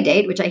the play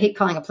date, which I hate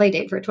calling a play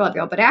date for a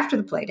 12-year-old, but after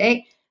the play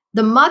date,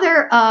 the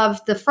mother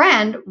of the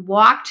friend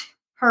walked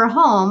her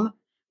home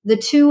the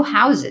 2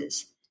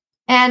 houses.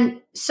 And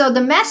so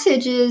the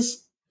message is,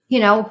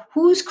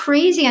 who's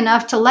crazy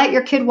enough to let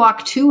your kid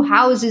walk 2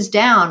 houses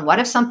down? What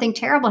if something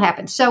terrible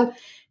happens? So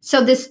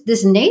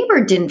this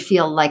neighbor didn't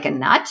feel like a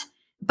nut,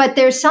 but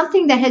there's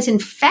something that has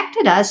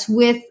infected us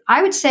with,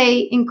 I would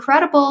say,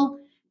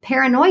 incredible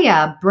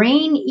paranoia,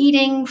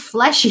 brain-eating,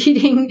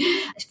 flesh-eating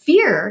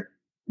fear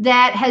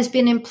that has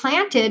been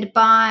implanted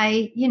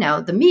by,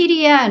 the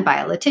media and by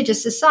a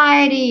litigious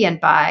society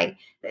and by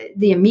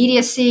the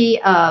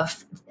immediacy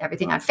of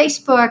everything on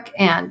Facebook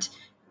and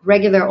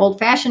regular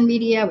old-fashioned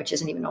media, which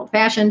isn't even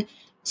old-fashioned.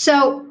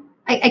 So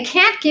I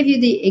can't give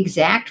you the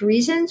exact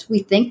reasons we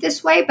think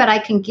this way, but I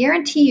can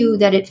guarantee you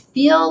that it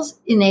feels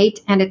innate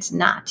and it's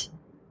not.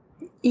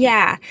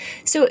 Yeah.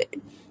 So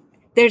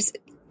there's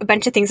a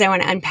bunch of things I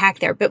want to unpack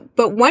there, but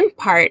one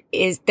part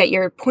is that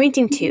you're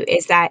pointing to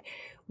is that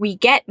we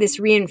get this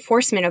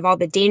reinforcement of all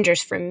the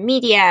dangers from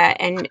media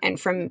and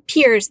from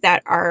peers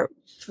that are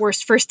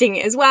worst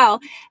firsting as well.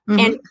 Mm-hmm.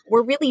 And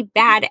we're really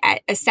bad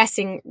at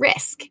assessing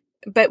risk.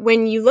 But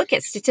when you look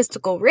at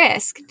statistical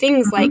risk,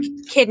 things like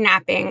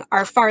kidnapping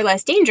are far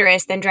less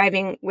dangerous than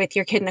driving with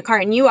your kid in the car.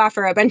 And you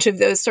offer a bunch of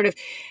those sort of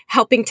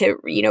helping to,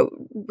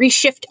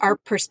 reshift our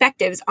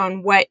perspectives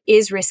on what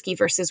is risky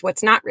versus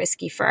what's not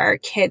risky for our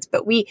kids.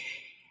 But we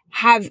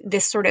have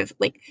this sort of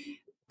like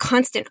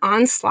constant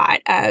onslaught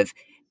of,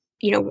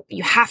 you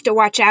have to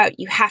watch out.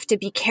 You have to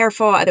be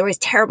careful. Otherwise,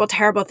 terrible,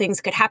 terrible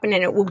things could happen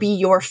and it will be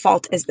your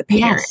fault as the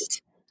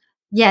parent.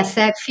 Yes,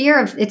 that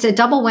fear it's a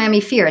double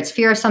whammy fear. It's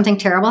fear of something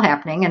terrible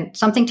happening, and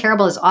something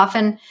terrible is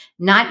often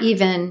not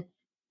even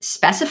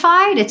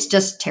specified. It's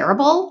just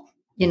terrible,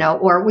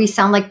 or we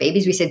sound like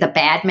babies. We say the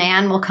bad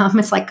man will come.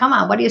 It's like, come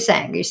on, what are you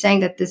saying? Are you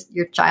saying that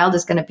your child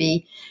is going to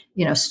be,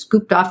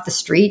 scooped off the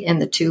street in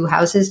the 2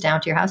 houses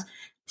down to your house?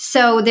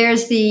 So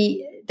there's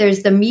the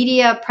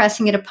media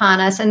pressing it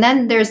upon us. And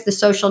then there's the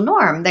social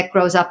norm that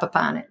grows up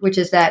upon it, which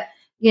is that,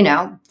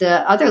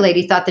 the other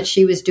lady thought that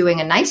she was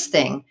doing a nice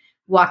thing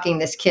walking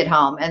this kid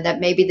home, and that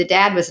maybe the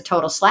dad was a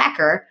total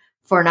slacker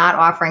for not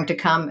offering to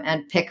come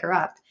and pick her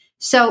up.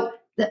 So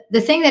the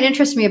thing that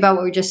interests me about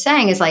what we're just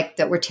saying is like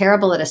that we're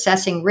terrible at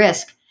assessing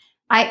risk.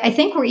 I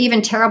think we're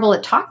even terrible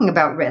at talking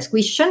about risk.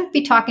 We shouldn't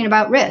be talking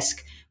about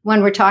risk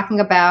when we're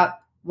talking about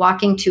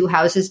walking 2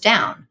 houses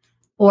down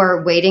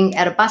or waiting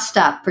at a bus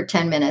stop for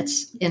 10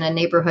 minutes in a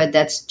neighborhood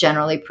that's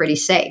generally pretty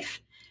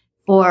safe,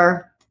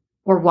 or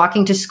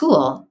walking to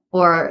school,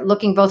 or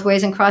looking both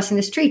ways and crossing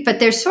the street. But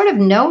there's sort of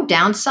no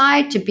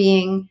downside to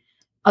being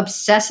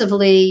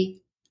obsessively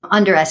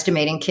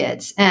underestimating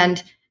kids.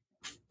 And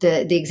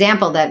the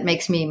example that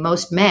makes me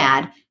most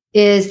mad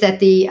is that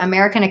the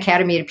American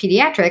Academy of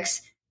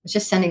Pediatrics, I was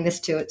just sending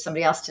this to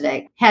somebody else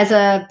today, has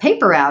a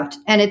paper out,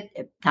 and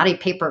a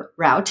paper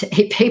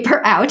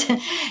out,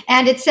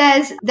 and it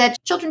says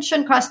that children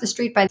shouldn't cross the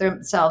street by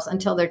themselves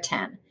until they're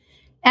 10.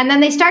 And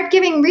then they start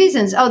giving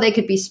reasons. Oh, they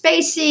could be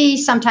spacey.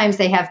 Sometimes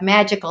they have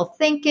magical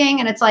thinking.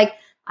 And it's like,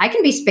 I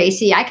can be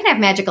spacey. I can have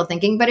magical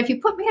thinking. But if you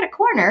put me in a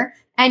corner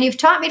and you've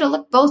taught me to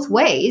look both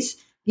ways,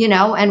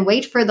 and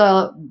wait for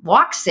the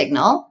walk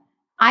signal,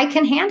 I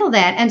can handle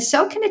that. And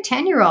so can a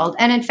 10-year-old.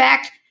 And in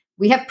fact,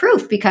 we have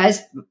proof because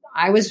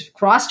I was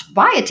crossed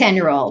by a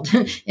 10-year-old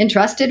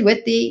entrusted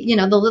with the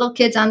little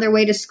kids on their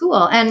way to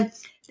school. And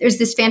there's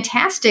this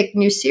fantastic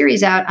new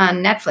series out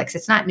on Netflix.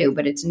 It's not new,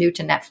 but it's new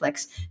to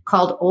Netflix,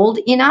 called Old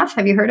Enough.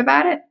 Have you heard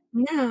about it?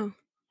 No.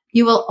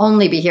 You will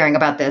only be hearing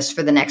about this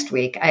for the next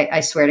week. I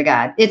swear to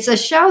God. It's a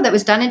show that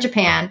was done in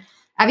Japan.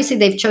 Obviously,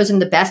 they've chosen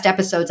the best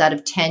episodes out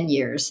of 10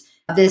 years.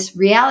 This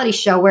reality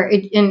show where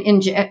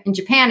in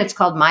Japan, it's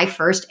called My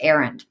First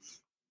Errand.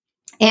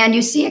 And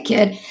you see a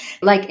kid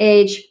like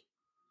age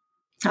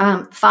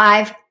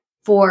 5,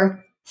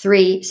 4,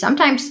 3,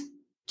 sometimes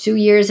 2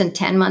 years and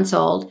 10 months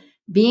old,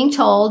 being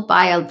told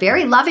by a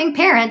very loving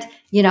parent,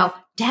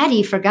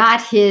 Daddy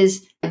forgot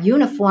his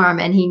uniform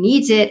and he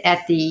needs it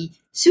at the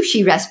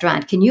sushi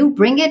restaurant. Can you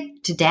bring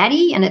it to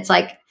Daddy? And it's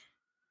like,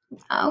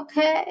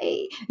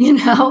 okay,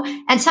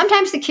 and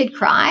sometimes the kid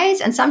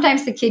cries, and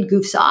sometimes the kid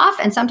goofs off,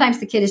 and sometimes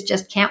the kid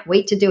just can't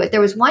wait to do it.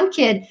 There was one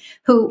kid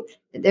who,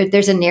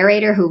 there's a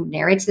narrator who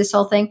narrates this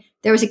whole thing.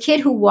 There was a kid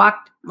who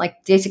walked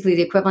like basically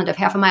the equivalent of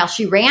half a mile.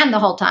 She ran the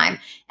whole time,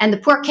 and the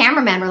poor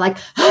cameramen were like,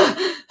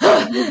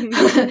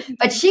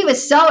 but she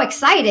was so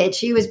excited.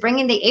 She was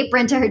bringing the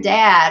apron to her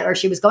dad, or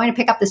she was going to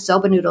pick up the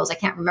soba noodles. I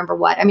can't remember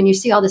what. I mean, you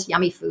see all this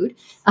yummy food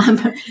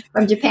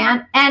from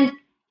Japan, and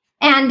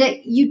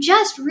you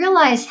just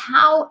realize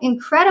how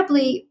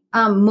incredibly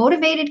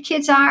motivated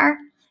kids are,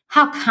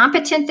 how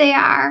competent they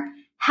are,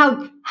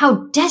 how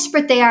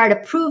desperate they are to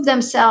prove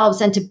themselves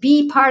and to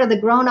be part of the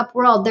grown-up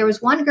world. There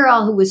was one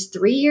girl who was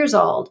 3 years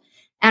old,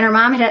 and her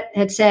mom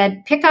had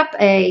said,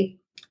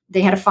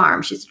 they had a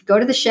farm. She said, go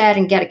to the shed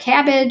and get a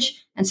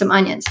cabbage and some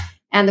onions.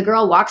 And the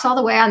girl walks all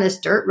the way on this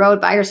dirt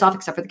road by herself,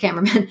 except for the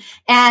cameraman.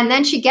 And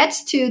then she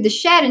gets to the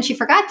shed, and she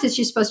forgot that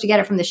she's supposed to get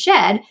it from the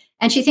shed.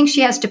 And she thinks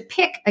she has to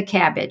pick a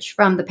cabbage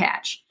from the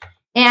patch.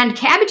 And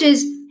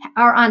cabbages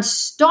are on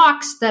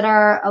stalks that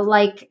are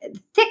like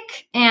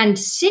thick and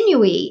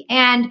sinewy.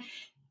 And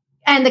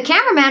the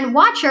cameraman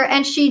watch her,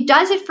 and she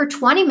does it for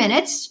 20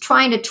 minutes,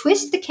 trying to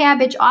twist the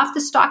cabbage off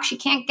the stalk. She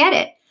can't get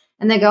it.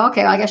 And they go,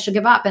 okay, well, I guess she'll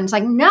give up. And it's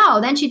like,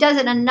 no. Then she does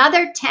it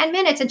another 10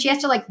 minutes, and she has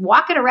to like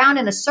walk it around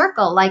in a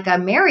circle like a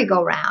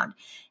merry-go-round.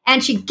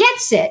 And she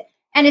gets it.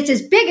 And it's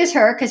as big as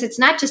her, because it's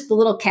not just the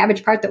little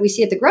cabbage part that we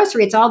see at the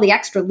grocery. It's all the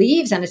extra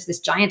leaves, and it's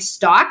this giant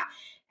stalk.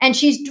 And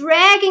she's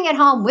dragging it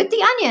home with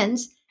the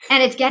onions,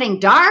 and it's getting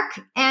dark.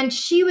 And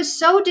she was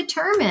so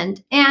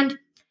determined. And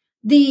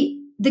the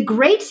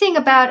great thing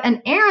about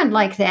an errand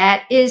like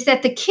that is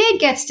that the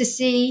kid gets to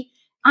see,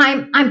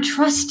 I'm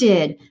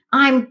trusted.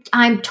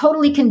 I'm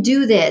totally can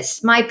do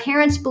this. My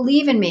parents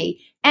believe in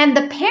me. And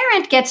the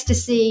parent gets to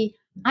see,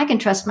 I can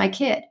trust my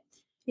kid.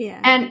 Yeah.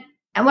 And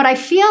what I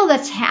feel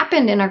that's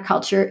happened in our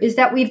culture is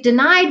that we've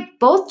denied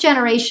both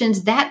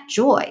generations that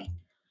joy,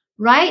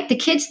 right? The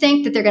kids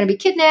think that they're going to be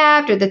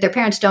kidnapped, or that their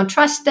parents don't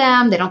trust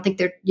them. They don't think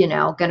they're,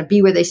 going to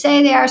be where they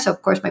say they are. So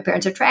of course my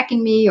parents are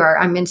tracking me, or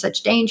I'm in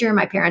such danger.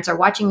 My parents are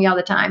watching me all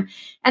the time.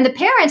 And the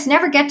parents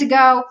never get to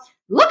go,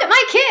 look at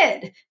my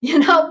kid,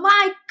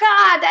 my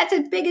God, that's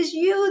as big as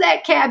you,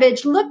 that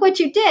cabbage. Look what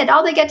you did.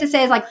 All they get to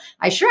say is like,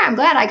 I'm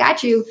glad I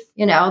got you,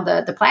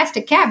 the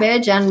plastic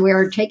cabbage, and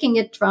we're taking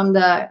it from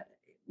the,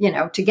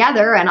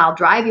 together, and I'll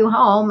drive you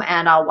home,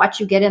 and I'll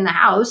watch you get in the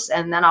house,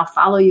 and then I'll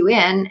follow you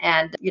in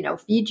and,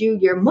 feed you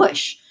your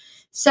mush.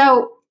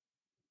 So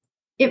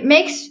it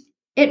makes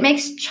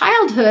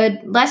childhood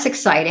less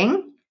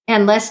exciting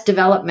and less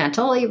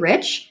developmentally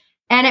rich,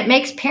 and it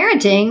makes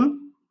parenting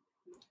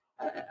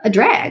a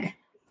drag.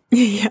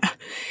 Yeah.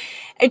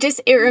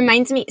 It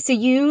reminds me, so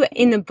you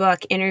in the book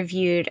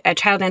interviewed a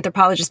child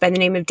anthropologist by the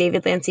name of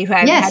David Lancy, who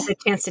I've had the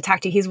chance to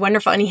talk to. He's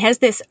wonderful. And he has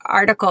this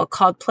article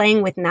called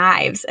Playing with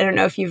Knives. I don't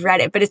know if you've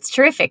read it, but it's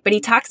terrific. But he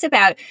talks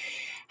about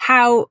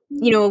how,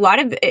 a lot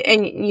of,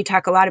 and you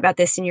talk a lot about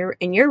this in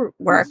your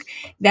work,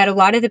 that a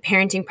lot of the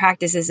parenting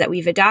practices that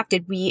we've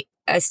adopted, we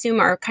assume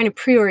are kind of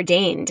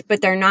preordained,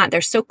 but they're not.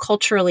 They're so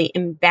culturally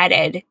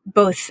embedded,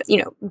 both,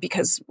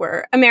 because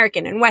we're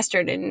American and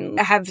Western and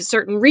have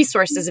certain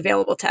resources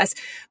available to us,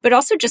 but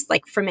also just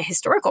like from a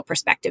historical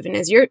perspective. And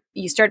as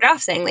you started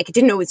off saying, like, it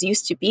didn't always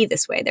used to be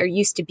this way. There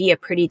used to be a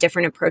pretty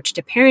different approach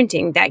to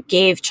parenting that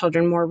gave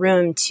children more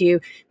room to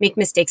make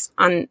mistakes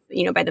on,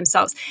 by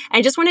themselves. And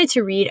I just wanted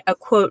to read a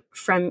quote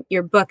from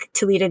your book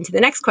to lead into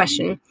the next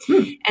question.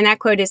 And that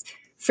quote is,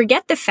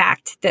 "Forget the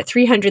fact that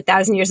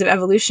 300,000 years of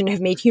evolution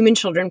have made human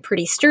children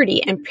pretty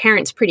sturdy and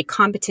parents pretty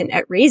competent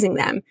at raising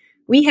them.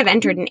 We have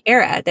entered an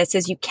era that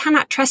says you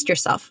cannot trust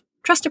yourself.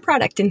 Trust a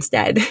product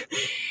instead."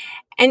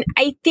 And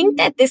I think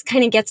that this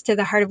kind of gets to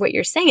the heart of what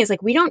you're saying is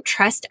like, we don't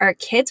trust our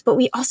kids, but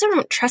we also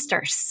don't trust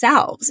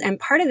ourselves. And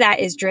part of that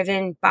is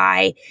driven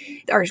by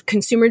our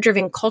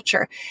consumer-driven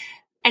culture.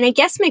 And I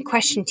guess my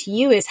question to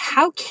you is,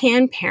 how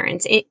can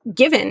parents,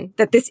 given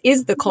that this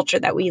is the culture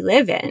that we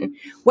live in,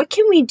 what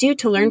can we do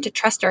to learn to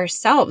trust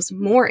ourselves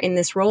more in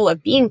this role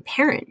of being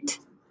parent?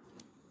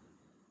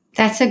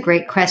 That's a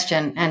great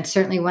question, and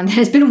certainly one that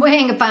has been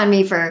weighing upon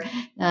me for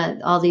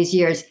all these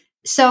years.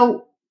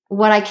 So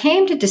what I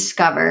came to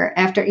discover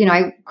after,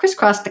 I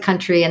crisscrossed the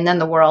country and then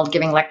the world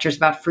giving lectures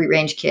about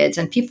free-range kids,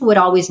 and people would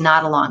always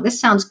nod along. This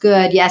sounds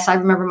good. Yes, I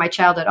remember my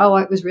childhood. Oh,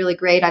 it was really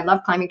great. I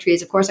love climbing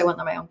trees. Of course, I wouldn't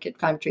let my own kid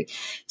climb a tree.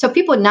 So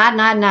people would nod,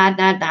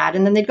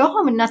 and then they'd go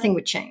home and nothing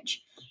would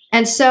change.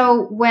 And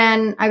so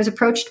when I was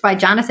approached by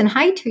Jonathan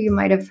Haidt, who you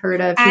might have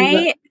heard of.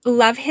 I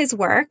love his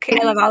work.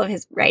 I love all of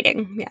his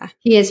writing. Yeah.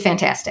 He is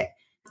fantastic.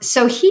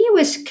 So he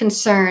was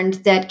concerned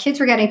that kids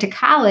were getting to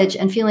college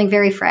and feeling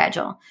very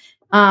fragile.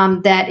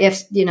 That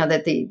if,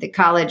 that the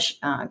college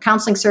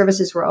counseling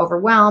services were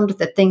overwhelmed,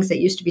 that things that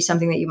used to be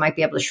something that you might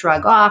be able to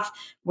shrug off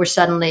were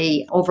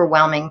suddenly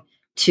overwhelming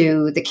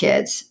to the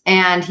kids.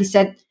 And he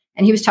said,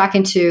 and he was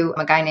talking to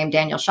a guy named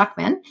Daniel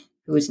Schuckman,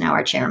 who is now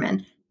our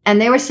chairman. And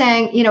they were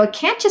saying, it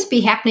can't just be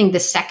happening the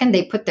second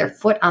they put their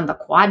foot on the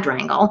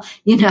quadrangle,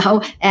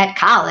 at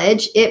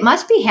college. It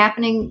must be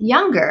happening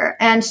younger.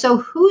 And so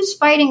who's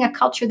fighting a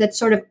culture that's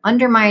sort of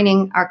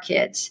undermining our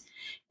kids?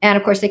 And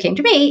of course, they came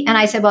to me, and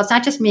I said, "Well, it's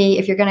not just me.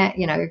 If you're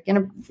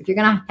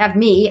gonna have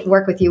me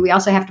work with you, we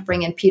also have to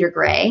bring in Peter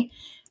Gray,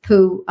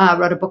 who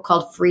wrote a book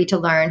called Free to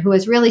Learn, who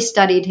has really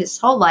studied his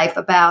whole life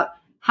about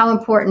how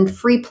important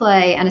free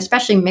play and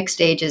especially mixed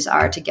ages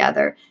are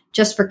together,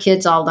 just for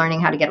kids all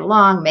learning how to get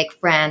along, make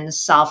friends,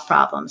 solve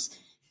problems."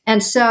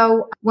 And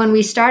so when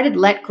we started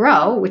Let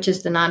Grow, which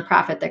is the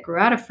nonprofit that grew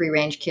out of Free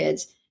Range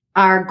Kids,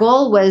 our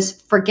goal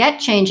was forget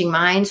changing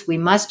minds. We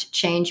must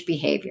change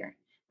behavior.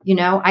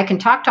 I can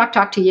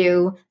talk to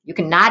you. You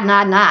can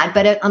nod.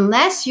 But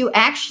unless you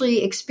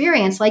actually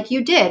experience, like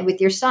you did with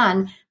your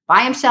son by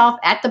himself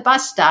at the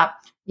bus stop,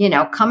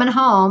 coming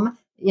home,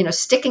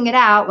 sticking it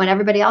out when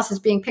everybody else is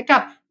being picked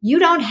up, you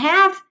don't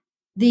have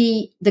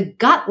the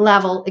gut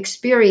level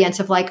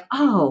experience of like,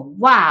 oh,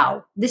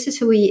 wow, this is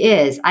who he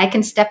is. I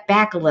can step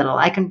back a little.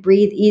 I can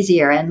breathe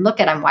easier. And look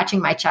I'm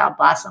watching my child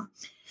blossom.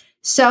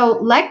 So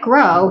Let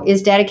Grow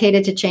is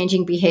dedicated to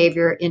changing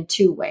behavior in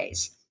two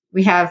ways.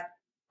 We have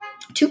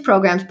two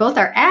programs. Both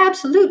are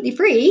absolutely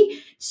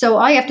free. So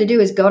all you have to do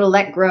is go to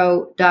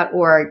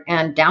letgrow.org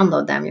and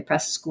download them. You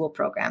press school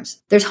programs.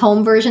 There's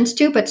home versions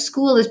too, but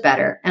school is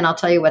better. And I'll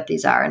tell you what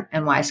these are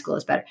and why school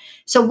is better.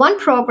 So one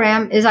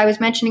program is, I was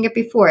mentioning it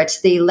before,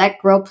 it's the Let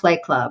Grow Play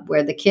Club,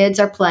 where the kids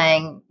are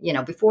playing,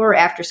 before or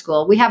after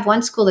school. We have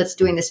one school that's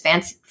doing this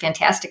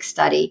fantastic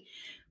study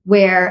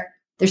where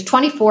there's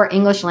 24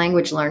 English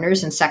language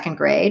learners in second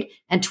grade,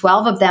 and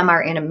 12 of them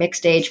are in a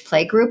mixed age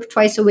play group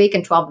twice a week,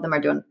 and 12 of them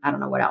are doing, I don't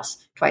know what else,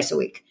 twice a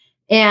week.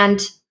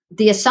 And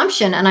the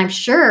assumption, and I'm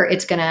sure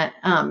it's going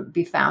to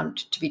be found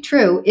to be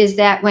true, is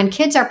that when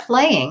kids are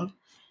playing,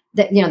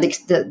 that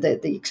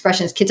the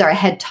expression is kids are a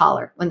head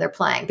taller when they're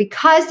playing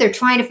because they're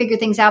trying to figure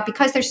things out,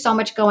 because there's so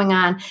much going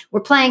on.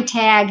 We're playing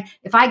tag.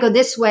 If I go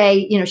this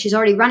way, she's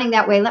already running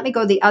that way. Let me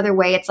go the other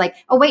way. It's like,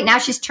 oh, wait, now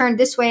she's turned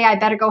this way. I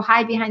better go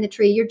hide behind the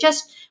tree.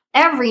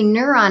 Every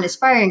neuron is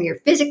firing. You're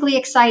physically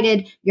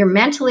excited. You're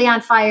mentally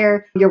on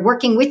fire. You're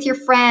working with your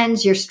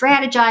friends. You're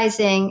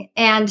strategizing.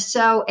 And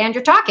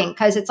you're talking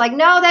because it's like,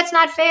 no, that's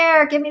not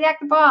fair. Give me back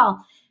the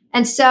ball.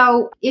 And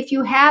so if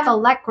you have a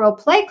Let Grow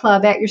Play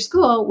Club at your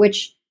school,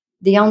 which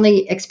the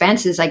only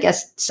expense is, I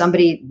guess,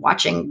 somebody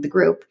watching the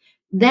group,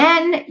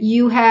 then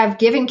you have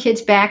given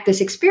kids back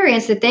this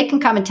experience that they can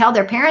come and tell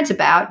their parents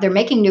about. They're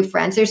making new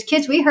friends. There's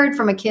kids, we heard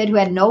from a kid who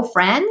had no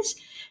friends.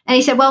 And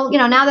he said, well,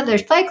 now that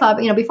there's Play Club,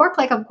 before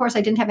Play Club, of course,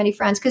 I didn't have any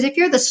friends. Because if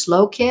you're the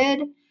slow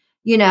kid,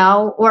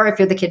 or if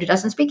you're the kid who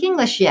doesn't speak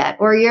English yet,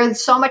 or you're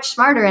so much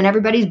smarter and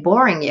everybody's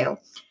boring you,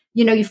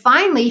 you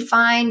finally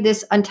find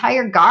this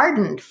entire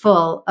garden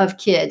full of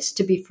kids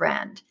to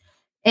befriend.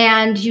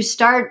 And you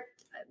start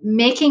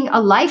making a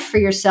life for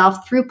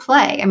yourself through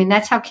play. I mean,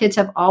 that's how kids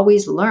have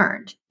always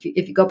learned.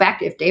 If you go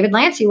back, if David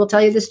Lancey will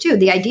tell you this too,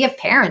 the idea of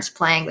parents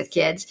playing with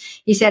kids,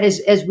 he said,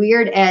 is as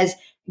weird as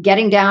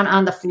getting down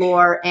on the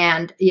floor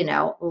and,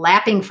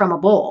 lapping from a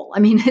bowl. I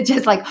mean, it's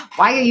just like,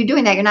 why are you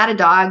doing that? You're not a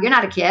dog. You're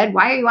not a kid.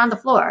 Why are you on the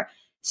floor?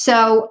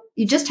 So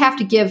you just have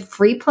to give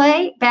free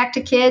play back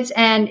to kids.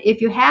 And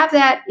if you have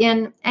that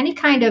in any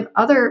kind of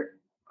other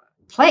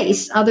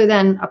place other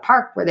than a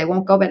park where they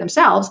won't go by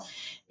themselves,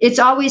 it's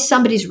always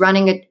somebody's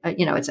running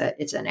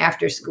it's an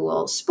after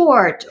school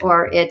sport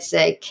or it's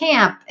a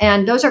camp.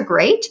 And those are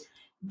great,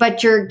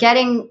 but you're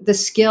getting the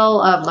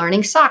skill of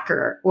learning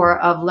soccer or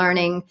of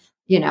learning,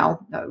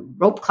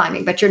 rope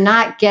climbing, but you're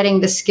not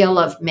getting the skill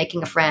of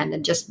making a friend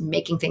and just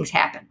making things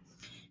happen.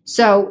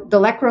 So the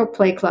Let Grow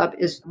Play Club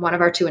is one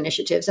of our 2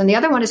 initiatives. And the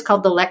other one is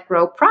called the Let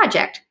Grow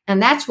Project.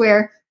 And that's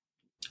where,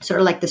 sort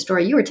of like the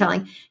story you were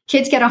telling,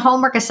 kids get a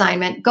homework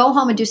assignment, go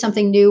home and do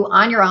something new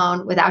on your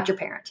own without your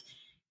parent.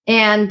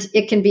 And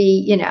it can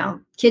be,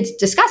 kids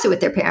discuss it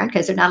with their parent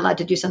because they're not allowed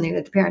to do something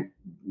that the parent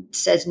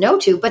says no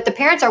to. But the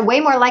parents are way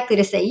more likely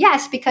to say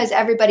yes because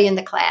everybody in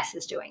the class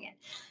is doing it.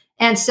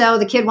 And so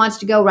the kid wants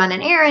to go run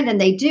an errand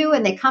and they do,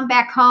 and they come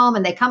back home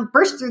and they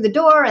burst through the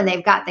door and they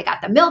got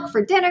the milk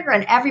for dinner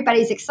and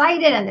everybody's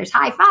excited and there's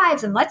high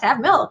fives and let's have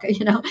milk,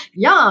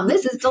 yum,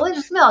 this is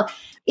delicious milk.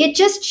 It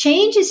just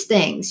changes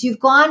things.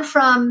 You've gone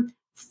from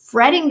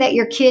fretting that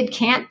your kid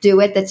can't do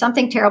it, that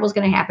something terrible is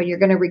going to happen, you're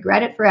going to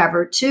regret it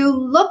forever, to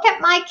look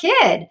at my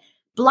kid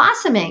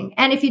blossoming.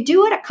 And if you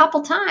do it a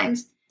couple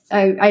times,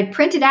 I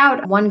printed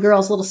out one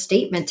girl's little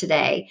statement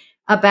today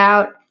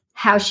about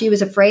how she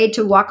was afraid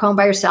to walk home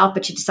by herself,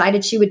 but she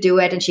decided she would do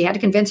it. And she had to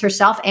convince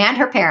herself and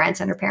her parents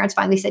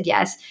finally said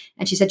yes.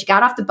 And she said she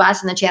got off the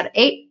bus and then she had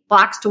 8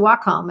 blocks to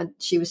walk home. And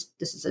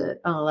this is an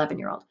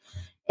 11-year-old.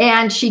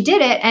 And she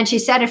did it. And she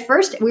said, at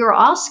first we were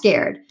all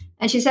scared.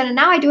 And she said, and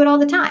now I do it all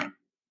the time,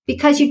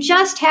 because you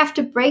just have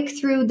to break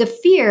through the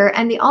fear.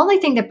 And the only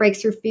thing that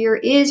breaks through fear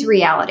is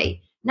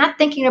reality. Not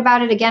thinking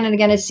about it again and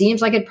again. It seems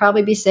like it'd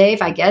probably be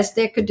safe. I guess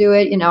they could do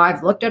it.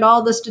 I've looked at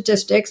all the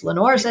statistics.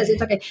 Lenore says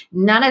it's okay.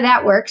 None of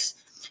that works.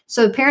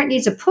 So the parent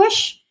needs a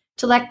push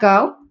to let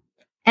go,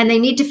 and they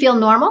need to feel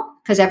normal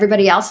because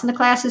everybody else in the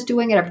class is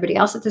doing it. Everybody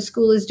else at the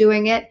school is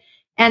doing it.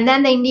 And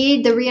then they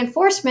need the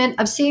reinforcement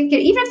of seeing,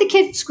 even if the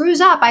kid screws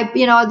up,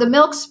 the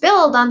milk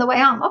spilled on the way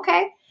home.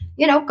 Okay.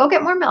 Go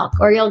get more milk,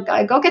 or you'll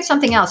go get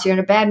something else. You're in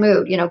a bad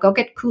mood, go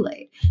get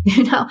Kool-Aid,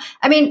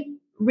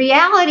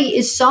 reality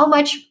is so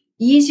much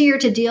easier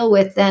to deal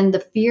with than the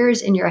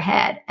fears in your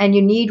head, and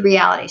you need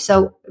reality.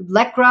 So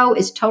Let Grow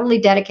is totally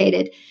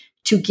dedicated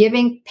to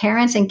giving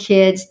parents and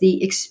kids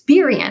the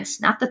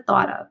experience, not the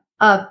thought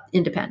of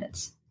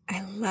independence.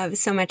 I love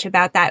so much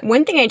about that.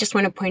 One thing I just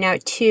want to point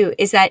out too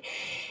is that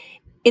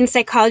in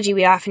psychology,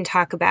 we often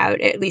talk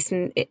about, at least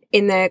in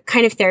the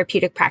kind of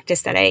therapeutic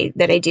practice that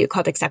I do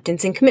called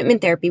acceptance and commitment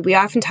therapy, we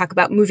often talk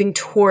about moving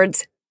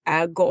towards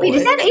a goal. Wait,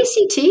 is that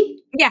ACT?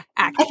 Yeah,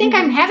 ACT. I think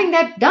I'm having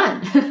that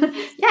done.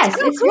 Yes,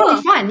 it's cool.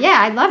 Really fun. Yeah,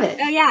 I love it.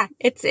 Oh yeah,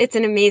 it's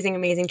an amazing,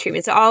 amazing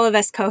treatment. So all of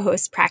us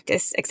co-hosts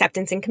practice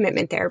acceptance and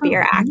commitment therapy,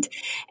 or ACT,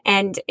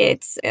 and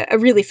it's a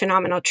really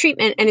phenomenal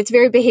treatment, and it's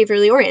very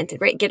behaviorally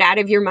oriented, right? Get out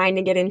of your mind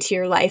and get into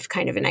your life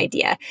kind of an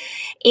idea.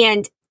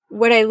 And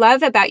what I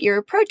love about your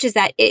approach is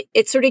that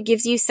it sort of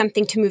gives you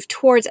something to move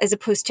towards as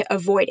opposed to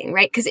avoiding,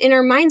 right? Because in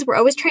our minds, we're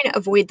always trying to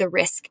avoid the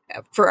risk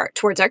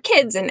towards our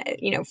kids and,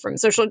 from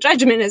social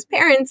judgment as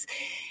parents.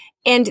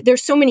 And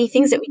there's so many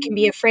things that we can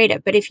be afraid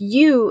of. But if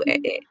you,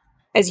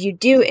 as you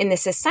do in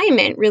this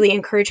assignment, really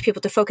encourage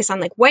people to focus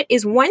on what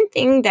is one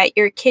thing that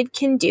your kid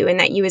can do and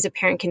that you as a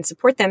parent can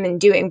support them in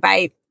doing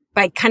by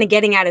kind of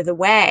getting out of the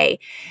way,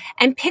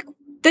 and pick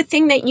the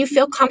thing that you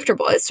feel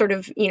comfortable is sort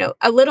of,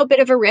 a little bit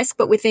of a risk,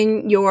 but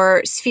within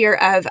your sphere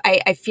of,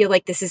 I feel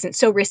like this isn't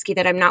so risky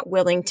that I'm not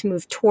willing to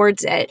move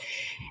towards it.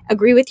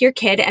 Agree with your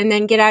kid and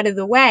then get out of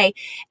the way.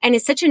 And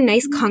it's such a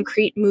nice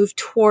concrete move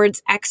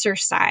towards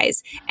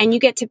exercise. And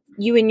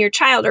you and your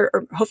child,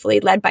 or hopefully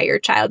led by your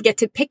child, get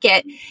to pick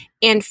it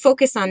and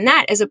focus on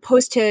that as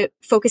opposed to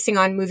focusing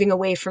on moving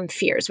away from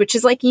fears, which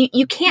is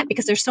you can't,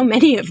 because there's so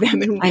many of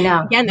them. And I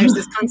know. Again, there's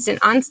this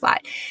constant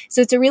onslaught.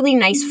 So it's a really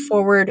nice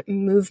forward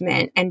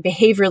movement and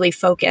behaviorally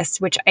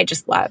focused, which I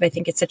just love. I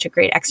think it's such a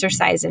great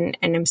exercise, and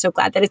I'm so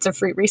glad that it's a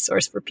free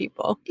resource for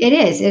people. It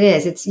is.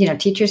 It's,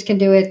 teachers can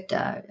do it,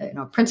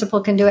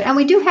 principal can do it. And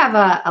we do have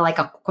a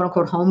quote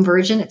unquote home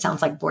version. It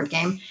sounds like board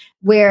game,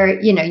 where,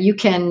 you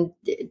can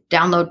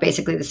download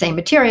basically the same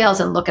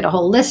materials and look at a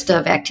whole list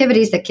of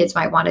activities that kids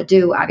might want to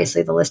do.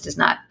 Obviously, the list is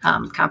not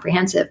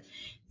comprehensive,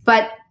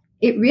 but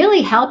it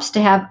really helps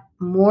to have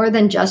more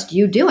than just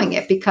you doing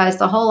it, because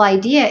the whole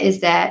idea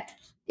is that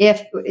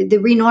if the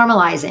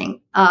renormalizing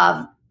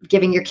of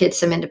giving your kids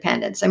some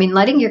independence,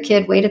 letting your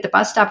kid wait at the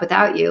bus stop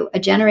without you, a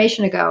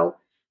generation ago,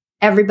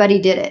 everybody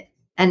did it.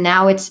 And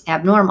now it's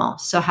abnormal.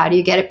 So how do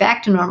you get it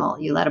back to normal?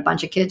 You let a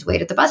bunch of kids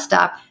wait at the bus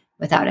stop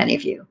without any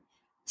of you.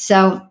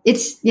 So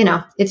it's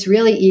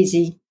really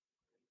easy.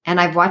 And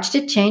I've watched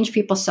it change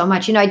people so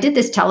much. I did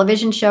this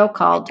television show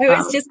called... I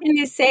was just going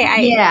to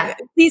say,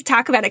 please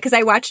talk about it, because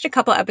I watched a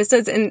couple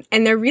episodes and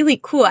they're really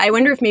cool. I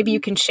wonder if maybe you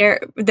can share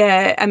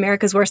the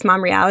America's Worst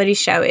Mom reality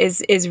show.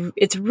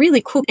 It's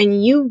really cool.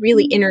 And you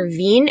really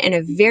intervene in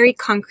a very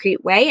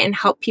concrete way and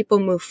help people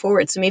move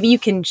forward. So maybe you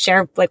can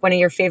share one of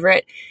your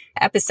favorite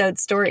episode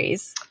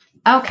stories.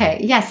 Okay.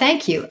 Yeah.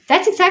 Thank you.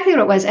 That's exactly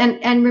what it was.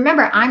 And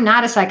remember, I'm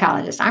not a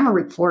psychologist. I'm a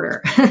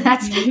reporter.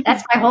 That's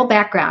my whole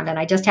background. And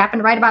I just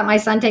happened to write about my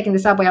son taking the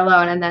subway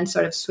alone, and then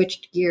sort of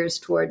switched gears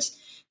towards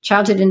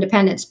childhood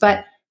independence.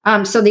 But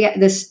so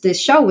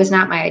this show was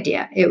not my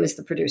idea. It was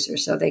the producer.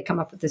 So they come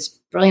up with this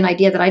brilliant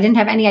idea that I didn't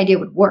have any idea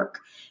would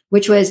work,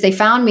 which was they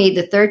found me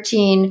the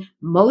 13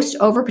 most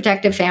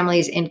overprotective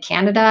families in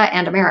Canada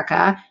and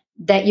America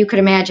that you could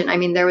imagine. I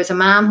mean, there was a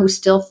mom who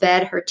still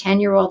fed her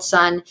 10-year-old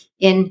son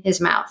in his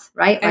mouth,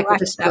 right? Like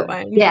with a spoon. That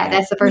one. Yeah,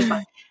 that's the first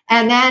one.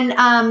 And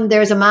then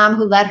there's a mom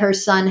who let her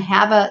son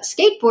have a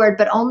skateboard,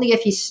 but only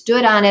if he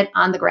stood on it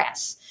on the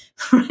grass,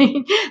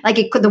 right?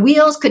 Like the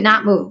wheels could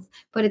not move,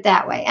 put it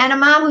that way. And a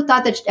mom who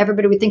thought that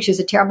everybody would think she was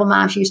a terrible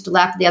mom. She used to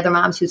laugh at the other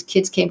moms whose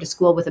kids came to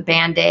school with a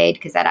Band-Aid,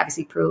 because that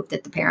obviously proved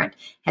that the parent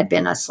had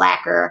been a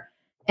slacker.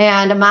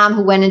 And a mom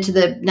who went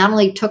into not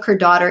only took her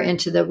daughter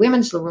into the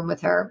women's room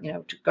with her,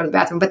 to go to the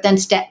bathroom, but then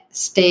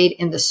stayed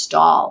in the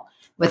stall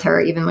with her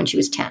even when she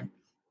was 10.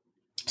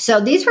 So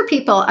these were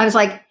people, I was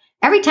like,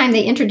 every time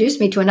they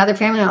introduced me to another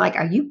family, I'm like,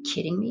 are you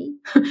kidding me?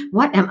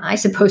 What am I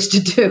supposed to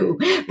do?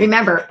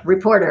 Remember,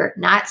 reporter,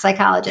 not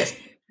psychologist.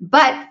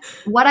 But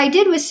what I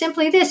did was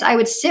simply this. I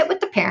would sit with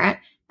the parent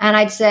and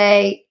I'd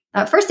say,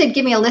 first, they'd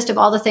give me a list of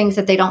all the things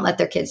that they don't let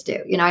their kids do.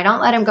 I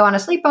don't let him go on a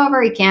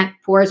sleepover. He can't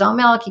pour his own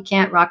milk. He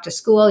can't walk to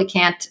school. He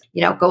can't,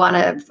 go on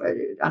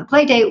a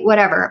play date,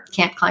 whatever.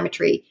 Can't climb a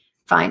tree.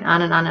 Fine,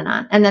 on and on and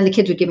on. And then the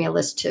kids would give me a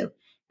list too.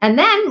 And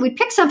then we'd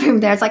pick something from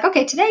there. It's like,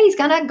 okay, today he's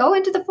going to go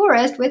into the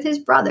forest with his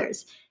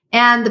brothers.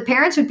 And the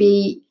parents would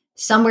be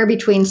somewhere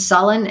between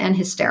sullen and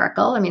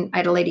hysterical. I mean, I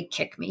had a lady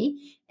kick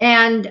me.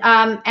 And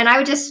I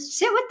would just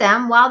sit with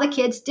them while the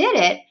kids did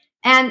it.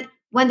 And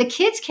when the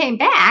kids came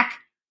back,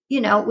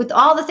 with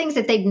all the things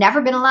that they'd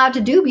never been allowed to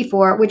do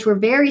before, which were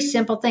very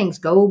simple things,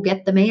 go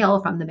get the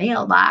mail from the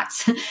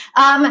mailbox.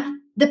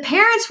 The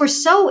parents were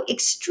so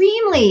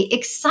extremely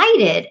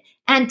excited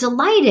and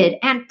delighted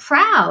and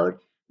proud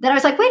that I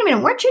was like, wait a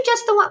minute, weren't you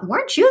the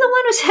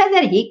one who said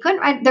that he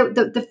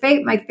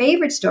couldn't? My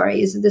favorite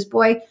story is this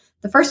boy,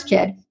 the first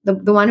kid,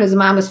 the one whose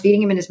mom was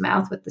feeding him in his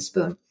mouth with the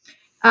spoon,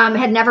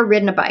 had never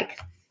ridden a bike.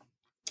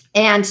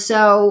 And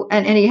so,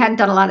 and he hadn't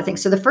done a lot of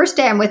things. So the first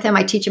day I'm with him,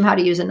 I teach him how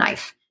to use a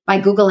knife by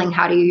Googling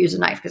how do you use a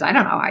knife, because I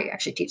don't know how you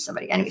actually teach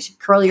somebody. Anyways, you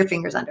curl your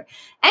fingers under.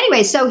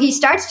 Anyway, so he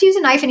starts to use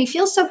a knife and he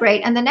feels so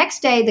great. And the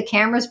next day the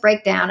cameras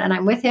break down and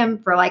I'm with him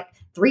for like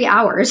 3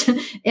 hours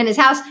in his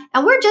house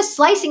and we're just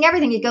slicing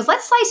everything. He goes,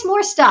 let's slice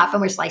more stuff.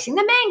 And we're slicing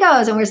the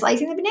mangoes and we're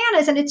slicing the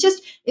bananas. And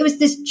it was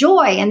this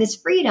joy and this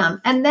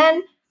freedom. And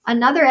then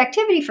another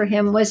activity for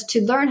him was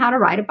to learn how to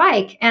ride a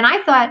bike. And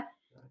I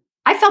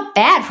felt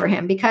bad for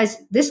him because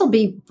this will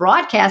be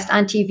broadcast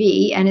on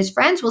TV and his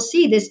friends will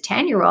see this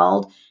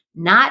 10-year-old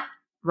not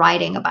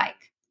riding a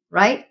bike,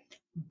 right?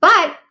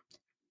 But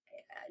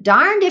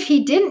darned if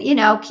he didn't,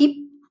 keep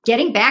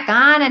getting back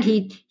on, and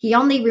he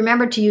only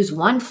remembered to use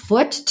one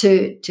foot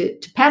to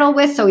pedal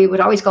with, so he would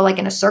always go like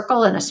in a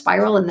circle and a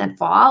spiral and then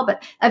fall.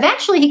 But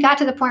eventually he got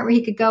to the point where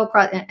he could go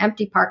across an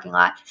empty parking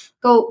lot,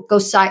 go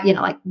side,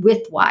 like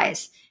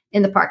widthwise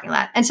in the parking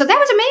lot. And so that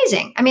was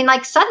amazing. I mean,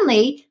 like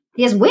suddenly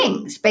he has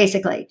wings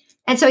basically.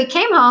 And so he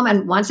came home,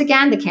 and once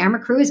again the camera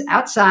crew is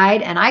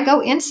outside and I go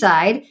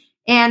inside.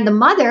 And the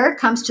mother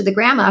comes to the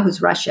grandma,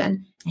 who's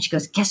Russian, and she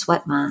goes, guess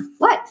what, Mom?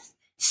 What?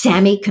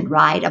 Sammy can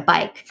ride a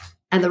bike.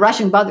 And the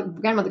Russian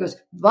grandmother goes,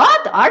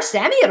 what? Our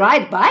Sammy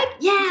ride a bike?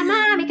 Yeah,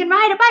 Mom, he can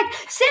ride a bike.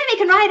 Sammy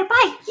can ride a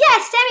bike.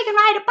 Yes, Sammy can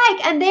ride a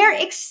bike. And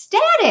they're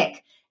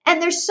ecstatic.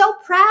 And they're so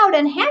proud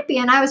and happy.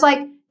 And I was like,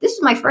 this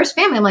is my first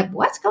family. I'm like,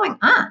 what's going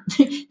on?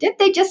 Didn't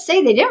they just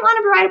say they didn't want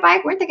him to ride a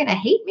bike? Weren't they going to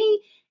hate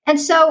me?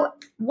 And so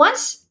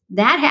once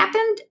that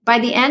happened, by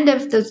the end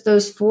of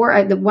those four,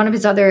 one of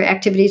his other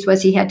activities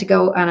was he had to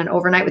go on an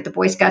overnight with the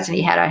Boy Scouts, and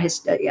he had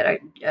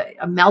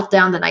a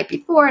meltdown the night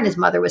before, and his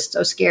mother was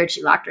so scared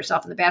she locked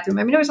herself in the bathroom.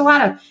 I mean, there was a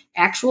lot of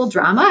actual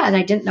drama, and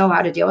I didn't know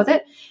how to deal with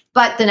it.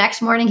 But the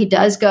next morning, he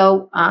does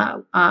go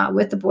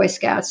with the Boy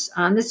Scouts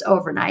on this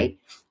overnight,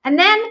 and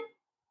then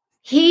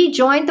he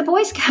joined the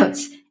Boy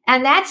Scouts.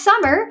 And that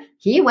summer,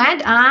 he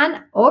went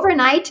on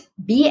overnight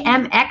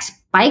BMX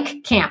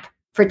bike camp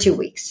for 2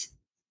 weeks.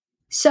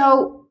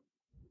 So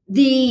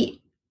the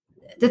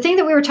thing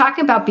that we were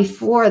talking about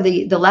before,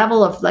 the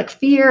level of like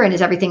fear and is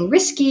everything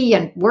risky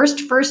and worst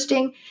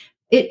firsting,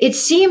 it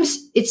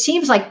seems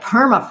like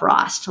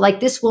permafrost, like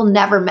this will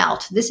never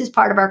melt. This is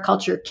part of our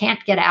culture,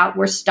 can't get out,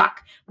 we're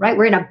stuck, right?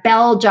 We're in a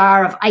bell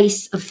jar of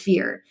ice of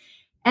fear.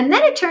 And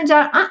then it turns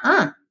out,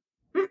 I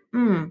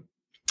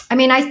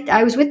mean,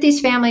 I was with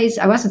these families.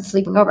 I wasn't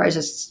sleeping over. I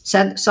just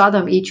saw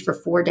them each for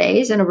 4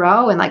 days in a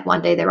row. And like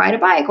one day they ride a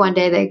bike, one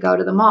day they go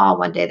to the mall,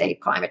 one day they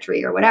climb a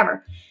tree or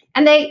whatever.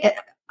 And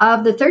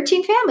of the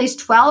 13 families,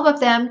 12 of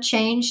them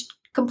changed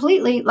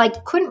completely,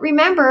 like couldn't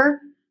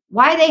remember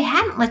why they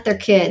hadn't let their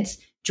kids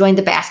join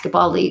the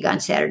basketball league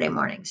on Saturday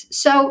mornings.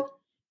 So,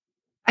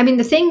 I mean,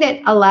 the thing that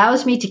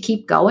allows me to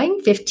keep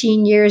going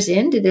 15 years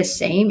into this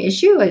same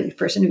issue, a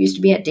person who used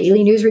to be a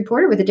daily news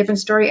reporter with a different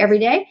story every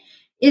day,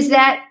 is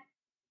that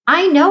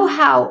I know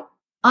how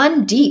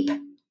undeep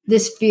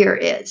this fear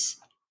is.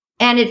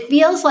 And it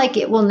feels like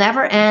it will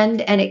never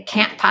end and it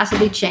can't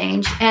possibly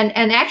change. And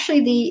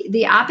actually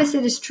the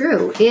opposite is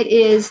true. It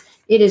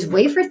is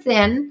wafer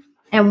thin.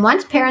 And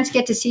once parents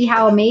get to see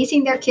how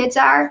amazing their kids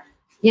are,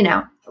 you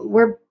know,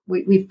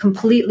 we've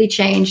completely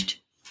changed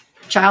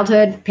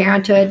childhood,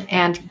 parenthood,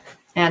 and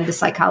the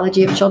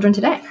psychology of children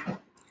today.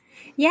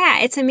 Yeah,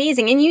 it's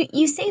amazing. And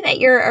you say that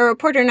you're a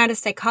reporter, not a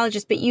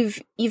psychologist, but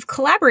you've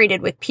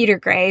collaborated with Peter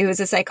Gray, who's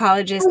a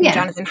psychologist, and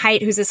Jonathan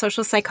Haidt, who's a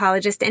social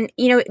psychologist. And,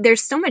 you know,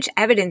 there's so much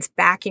evidence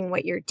backing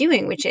what you're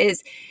doing, which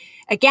is,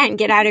 again,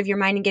 get out of your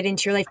mind and get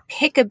into your life,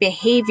 pick a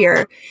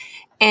behavior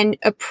and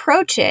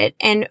approach it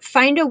and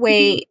find a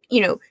way,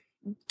 you know,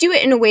 do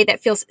it in a way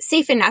that feels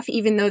safe enough,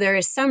 even though there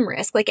is some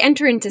risk, like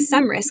enter into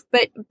some risk,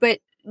 but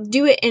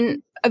do it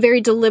in a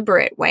very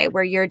deliberate way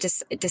where you're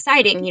just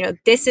deciding, you know,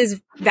 this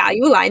is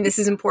value aligned. This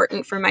is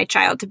important for my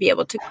child to be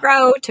able to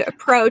grow, to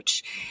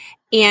approach,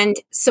 and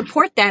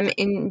support them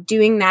in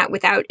doing that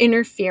without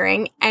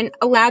interfering, and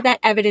allow that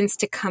evidence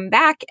to come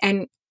back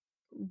and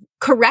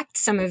correct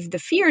some of the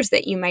fears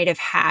that you might have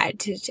had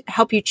to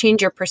help you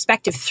change your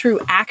perspective through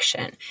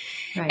action.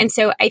 Right. And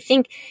so I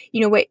think,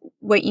 you know,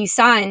 what you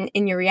saw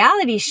in your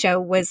reality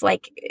show was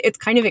like, it's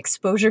kind of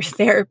exposure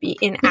therapy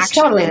in action. It's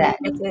totally that.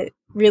 To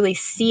really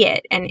see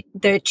it. And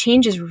the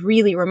change is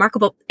really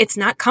remarkable. It's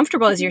not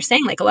comfortable, as you're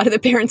saying. Like, a lot of the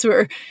parents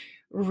were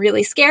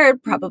really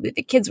scared. Probably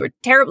the kids were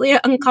terribly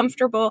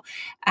uncomfortable.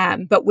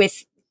 But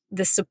with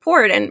the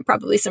support and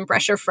probably some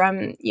pressure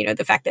from, you know,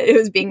 the fact that it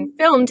was being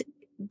filmed,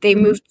 they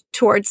moved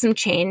towards some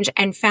change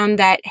and found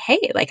that,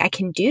 hey, like, I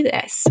can do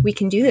this. We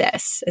can do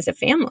this as a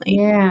family.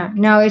 Yeah,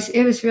 no,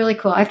 it was really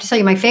cool. I have to tell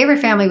you, my favorite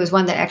family was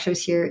one that actually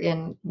was here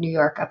in New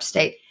York,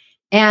 upstate.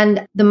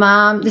 And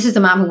this is the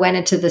mom who went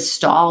into the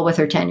stall with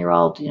her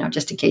 10-year-old, you know,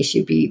 just in case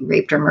she'd be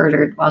raped or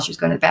murdered while she was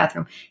going to the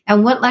bathroom,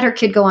 and wouldn't let her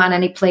kid go on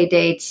any play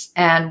dates.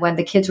 And when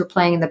the kids were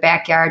playing in the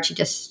backyard, she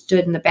just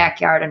stood in the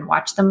backyard and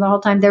watched them the whole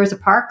time. There was a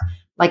park,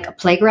 like a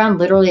playground,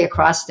 literally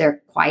across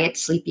their quiet,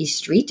 sleepy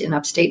street in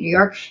upstate New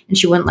York, and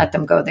she wouldn't let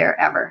them go there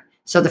ever.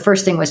 So the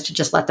first thing was to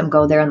just let them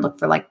go there and look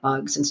for like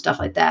bugs and stuff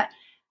like that.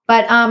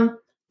 But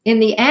in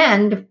the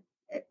end,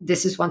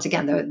 this is once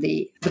again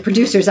the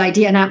producer's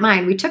idea, not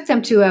mine. We took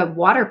them to a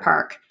water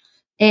park,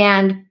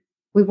 and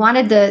we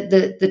wanted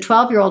the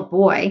 12-year-old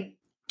boy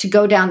to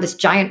go down this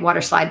giant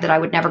water slide that I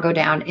would never go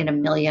down in a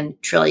million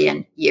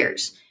trillion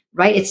years.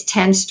 Right? It's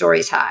 10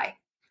 stories high.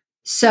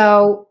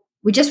 So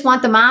we just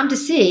want the mom to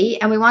see,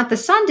 and we want the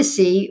son to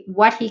see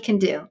what he can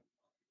do.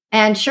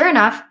 And sure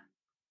enough,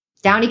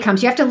 down he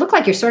comes. You have to look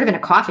like you're sort of in a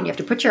coffin. You have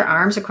to put your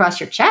arms across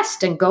your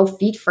chest and go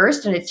feet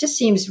first. And it just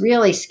seems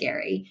really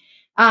scary.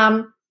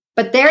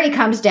 But there he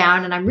comes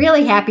down, and I'm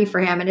really happy for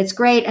him, and it's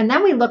great. And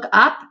then we look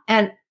up,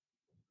 and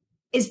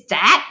is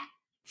that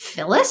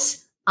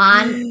Phyllis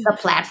on the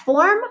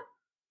platform?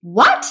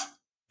 What?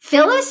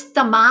 Phyllis,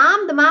 the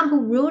mom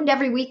who ruined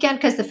every weekend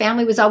because the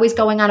family was always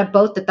going on a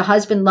boat that the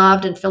husband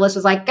loved. And Phyllis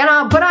was like, put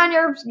on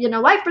your,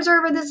 life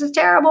preserver. This is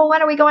terrible.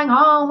 When are we going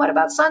home? What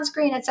about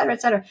sunscreen, et cetera,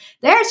 et cetera.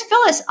 There's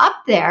Phyllis up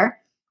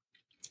there.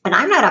 And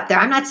I'm not up there.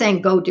 I'm not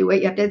saying go do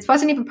it. It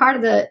wasn't even part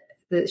of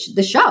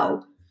the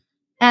show.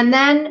 And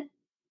then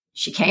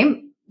she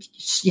came,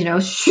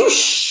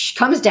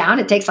 comes down.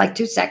 It takes like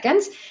 2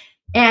 seconds.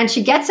 And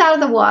she gets out of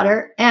the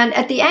water. And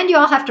at the end, you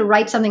all have to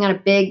write something on a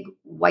big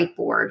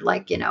whiteboard,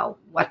 like,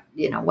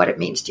 what it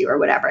means to you or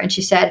whatever. And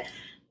she said,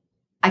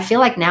 I feel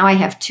like now I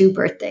have 2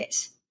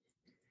 birthdays,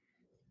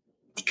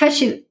 because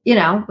she,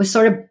 was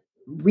sort of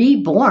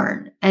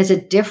reborn as a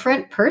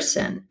different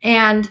person.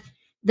 And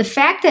the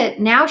fact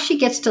that now she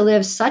gets to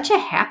live such a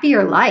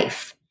happier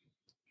life.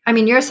 I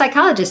mean, you're a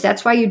psychologist.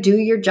 That's why you do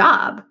your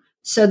job,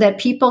 so that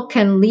people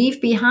can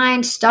leave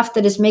behind stuff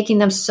that is making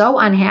them so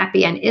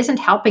unhappy and isn't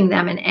helping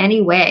them in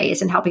any way,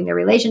 isn't helping their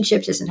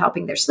relationships, isn't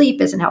helping their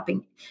sleep, isn't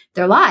helping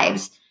their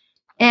lives.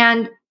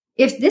 And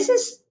if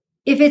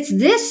it's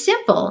this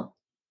simple,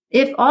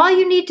 if all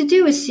you need to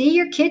do is see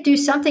your kid do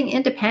something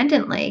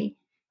independently,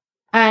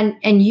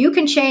 and you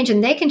can change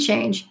and they can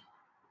change,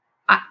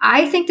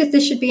 I think that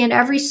this should be in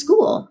every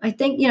school. I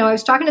think, I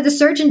was talking to the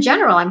Surgeon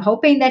General. I'm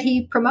hoping that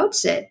he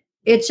promotes it.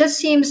 It just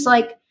seems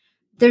like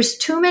there's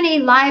too many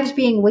lives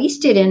being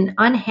wasted in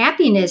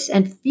unhappiness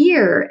and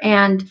fear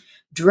and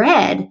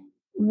dread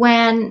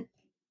when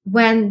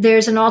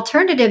there's an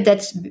alternative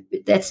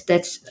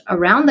that's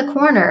around the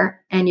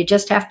corner, and you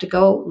just have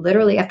to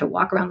literally have to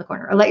walk around the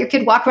corner, or let your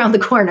kid walk around the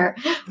corner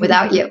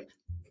without you.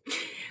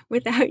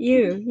 Without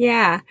you.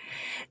 Yeah.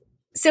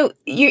 So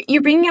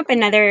you're bringing up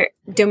another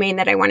domain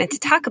that I wanted to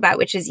talk about,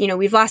 which is,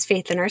 we've lost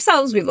faith in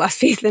ourselves. We've lost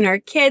faith in our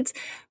kids,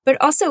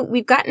 but also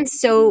we've gotten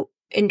so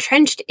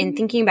entrenched in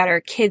thinking about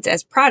our kids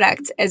as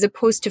products, as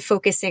opposed to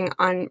focusing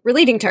on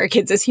relating to our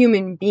kids as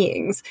human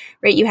beings,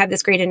 right? You have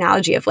this great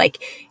analogy of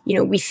like,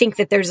 we think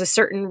that there's a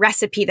certain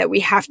recipe that we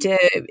have to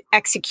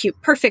execute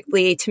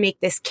perfectly to make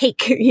this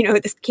cake,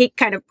 this cake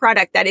kind of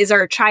product that is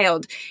our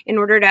child, in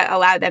order to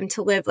allow them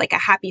to live like a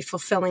happy,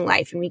 fulfilling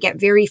life. And we get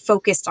very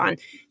focused on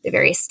the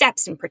various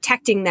steps and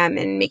protecting them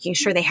and making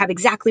sure they have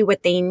exactly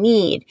what they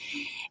need.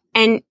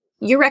 And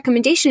your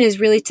recommendation is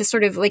really to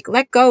sort of like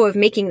let go of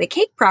making the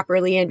cake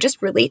properly and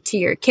just relate to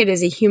your kid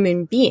as a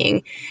human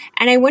being.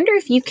 And I wonder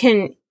if you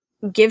can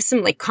give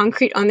some like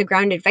concrete on the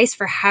ground advice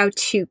for how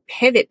to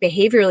pivot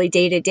behaviorally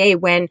day to day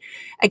when,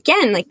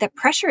 again, like the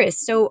pressure is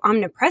so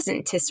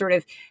omnipresent to sort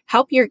of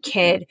help your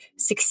kid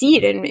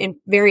succeed in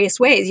various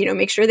ways. You know,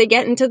 make sure they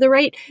get into the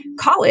right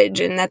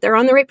college and that they're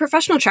on the right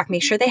professional track.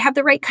 Make sure they have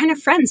the right kind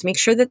of friends. Make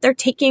sure that they're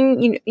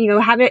taking,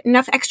 have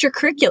enough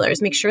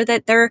extracurriculars. Make sure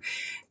that they're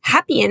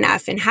happy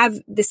enough and have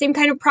the same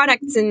kind of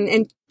products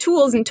and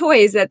tools and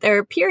toys that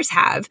their peers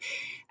have.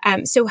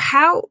 So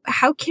how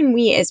can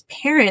we as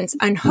parents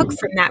unhook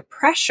from that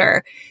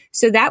pressure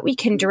so that we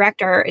can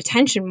direct our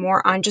attention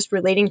more on just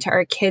relating to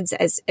our kids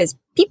as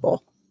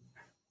people?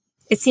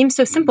 It seems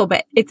so simple,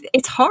 but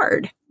it's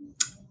hard.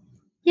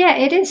 Yeah,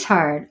 it is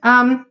hard.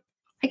 I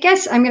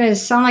guess I'm going to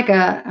sound like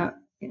a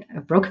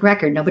broken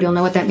record. Nobody will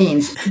know what that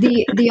means.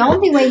 The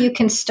only way you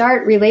can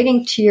start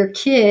relating to your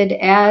kid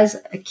as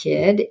a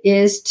kid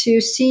is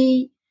to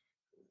see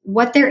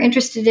what they're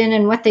interested in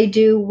and what they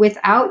do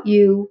without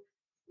you,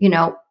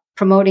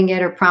 promoting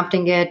it or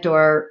prompting it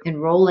or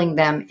enrolling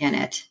them in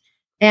it.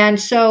 And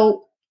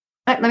so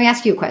let me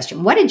ask you a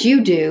question. What did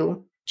you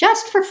do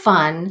just for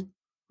fun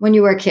when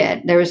you were a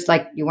kid? There was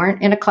you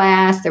weren't in a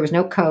class, there was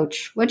no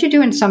coach. What did you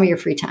do in some of your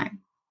free time?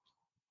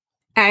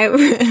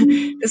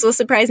 This will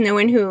surprise no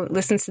one who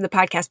listens to the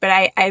podcast,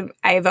 but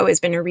I've always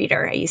been a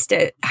reader. I used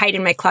to hide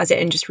in my closet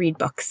and just read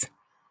books.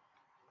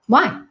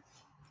 Why?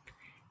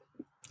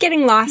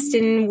 Getting lost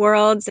in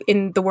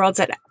the worlds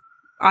that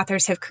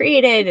authors have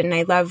created. And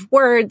I love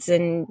words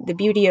and the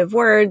beauty of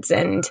words.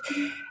 And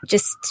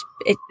just,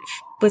 it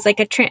was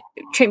like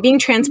being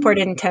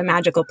transported into a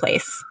magical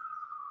place.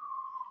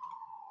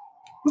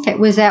 Okay.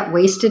 Was that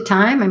wasted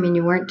time? I mean,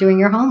 you weren't doing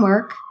your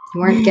homework.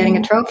 You weren't getting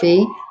a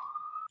trophy.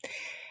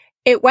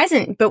 It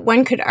wasn't, but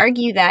one could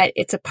argue that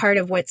it's a part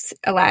of what's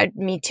allowed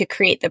me to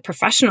create the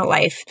professional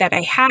life that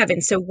I have.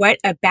 And so what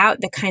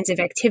about the kinds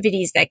of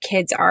activities that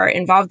kids are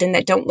involved in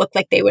that don't look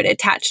like they would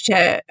attach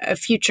to a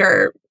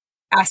future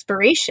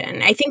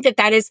aspiration? I think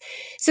that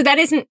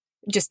isn't,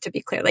 just to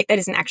be clear, that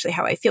isn't actually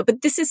how I feel,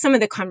 but this is some of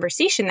the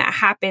conversation that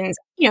happens,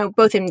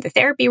 both in the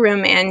therapy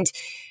room and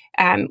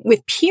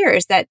with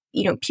peers that,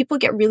 people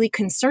get really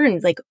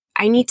concerned.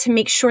 I need to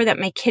make sure that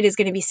my kid is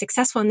going to be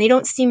successful and they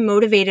don't seem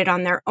motivated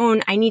on their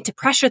own. I need to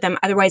pressure them.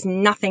 Otherwise,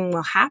 nothing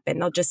will happen.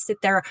 They'll just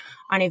sit there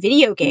on a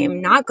video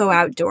game, not go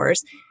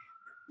outdoors.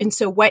 And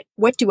so what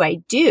do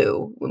I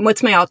do?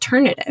 What's my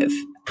alternative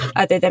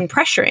other than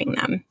pressuring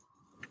them?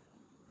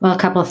 Well, a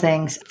couple of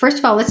things. First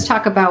of all, let's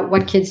talk about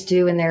what kids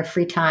do in their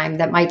free time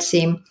that might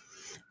seem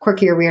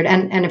quirky or weird.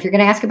 And if you're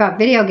going to ask about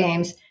video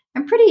games,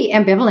 I'm pretty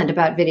ambivalent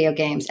about video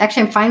games.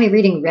 Actually, I'm finally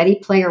reading Ready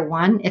Player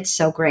One. It's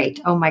so great.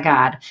 Oh my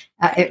God.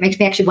 It makes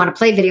me actually want to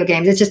play video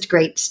games. It's just a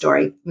great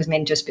story. It was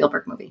made into a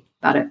Spielberg movie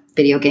about a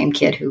video game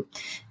kid who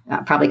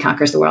probably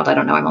conquers the world. I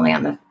don't know. I'm only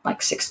on the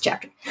 6th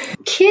chapter.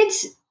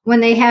 Kids, when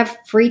they have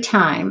free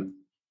time,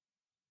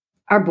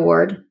 are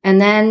bored, and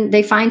then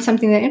they find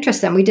something that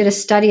interests them. We did a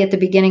study at the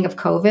beginning of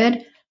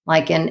COVID,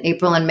 in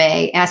April and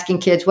May,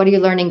 asking kids, what are you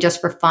learning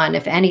just for fun,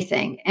 if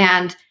anything?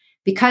 And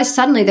because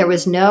suddenly there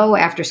was no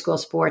after-school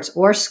sports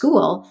or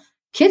school,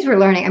 kids were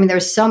learning. I mean, there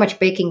was so much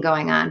baking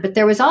going on, but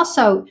there was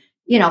also,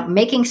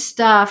 making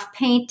stuff,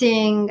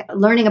 painting,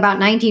 learning about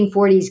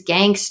 1940s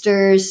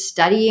gangsters,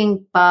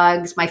 studying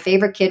bugs. My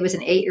favorite kid was an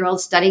 8-year-old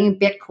studying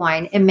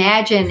Bitcoin.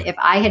 Imagine if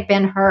I had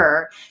been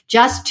her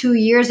just 2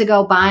 years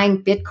ago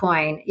buying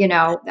Bitcoin,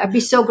 that'd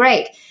be so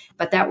great.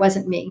 But that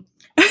wasn't me.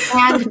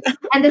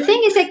 And the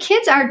thing is that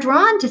kids are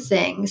drawn to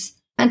things.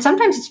 And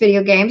sometimes it's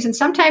video games, and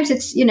sometimes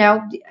it's,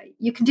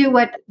 you can do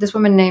what this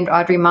woman named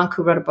Audrey Monk,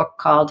 who wrote a book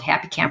called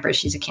Happy Campers,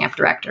 she's a camp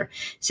director,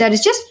 said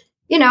it's just,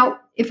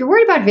 if you're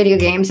worried about video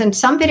games, and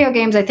some video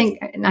games, I think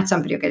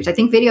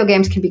video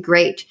games can be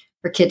great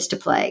for kids to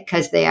play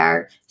because they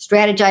are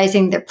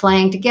strategizing, they're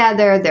playing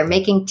together, they're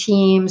making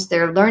teams,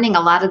 they're learning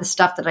a lot of the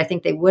stuff that I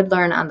think they would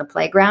learn on the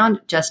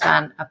playground, just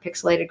on a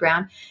pixelated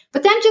ground.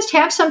 But then just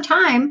have some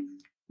time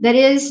that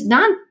is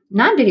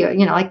non-video,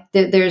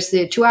 there's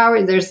the 2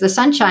 hours, there's the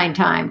sunshine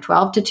time,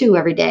 12 to 2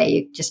 every day.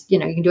 You just, you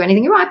can do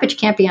anything you want, but you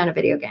can't be on a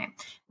video game,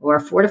 or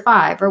 4 to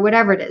 5 or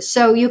whatever it is.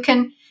 So you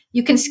can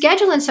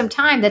schedule in some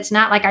time that's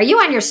not are you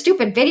on your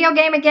stupid video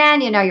game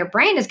again? Your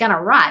brain is going to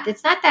rot.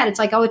 It's not that. It's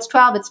it's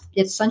 12,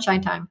 it's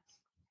sunshine time.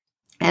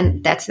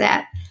 And that's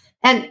that.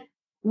 And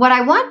what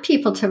I want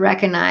people to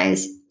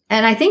recognize,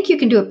 and I think you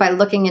can do it by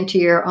looking into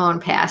your own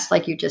past,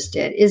 like you just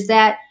did, is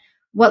that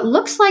what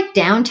looks like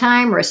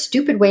downtime or a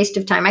stupid waste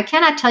of time, I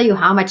cannot tell you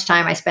how much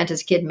time I spent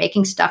as a kid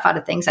making stuff out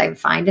of things I would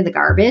find in the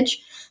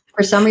garbage.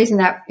 For some reason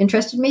that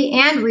interested me,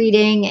 and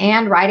reading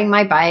and riding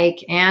my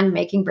bike and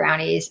making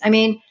brownies. I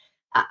mean,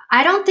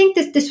 I don't think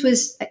that this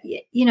was,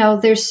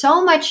 there's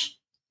so much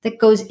that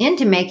goes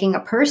into making a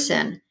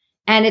person,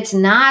 and it's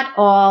not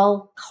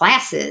all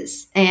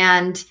classes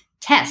and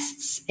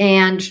tests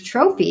and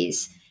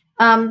trophies.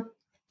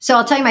 So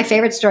I'll tell you my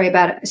favorite story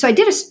about it. So I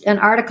did an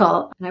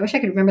article, and I wish I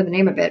could remember the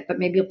name of it, but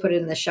maybe you'll put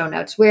it in the show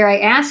notes, where I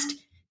asked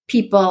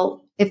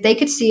people if they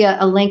could see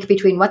a link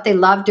between what they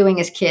loved doing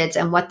as kids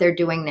and what they're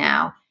doing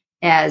now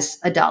as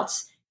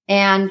adults.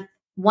 And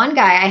one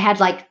guy, I had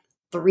like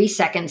 3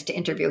 seconds to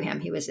interview him.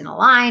 He was in a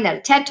line at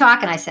a TED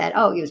Talk, and I said,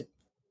 oh, he was a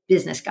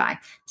business guy.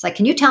 It's like,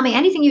 can you tell me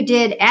anything you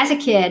did as a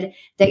kid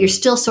that you're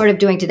still sort of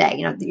doing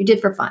today, that you did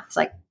for fun? It's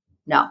like,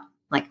 no. I'm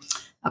like,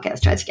 okay,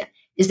 let's try this again.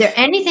 Is there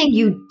anything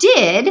you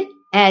did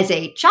as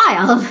a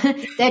child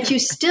that you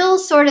still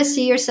sort of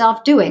see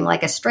yourself doing,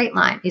 like a straight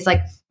line? He's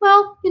like,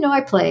 well,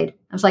 I played.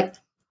 I was like,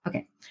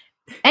 okay.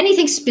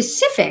 Anything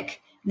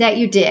specific that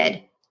you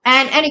did?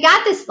 And he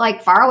got this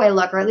like faraway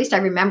look, or at least I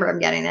remember him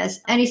getting this.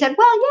 And he said,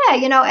 well,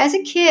 yeah, as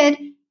a kid,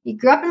 he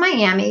grew up in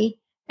Miami,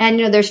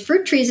 and, there's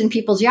fruit trees in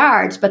people's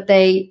yards, but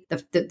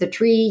the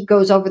tree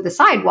goes over the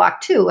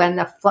sidewalk too. And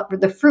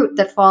the fruit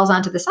that falls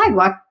onto the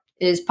sidewalk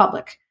is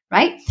public,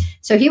 right?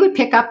 So he would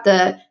pick up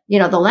the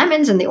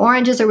lemons and the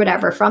oranges or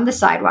whatever from the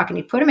sidewalk, and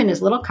he'd put them in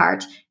his little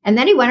cart. And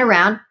then he went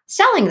around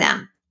selling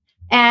them.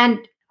 And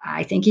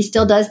I think he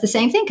still does the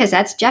same thing, because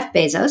that's Jeff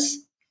Bezos,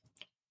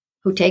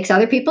 who takes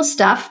other people's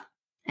stuff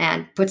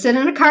and puts it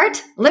in a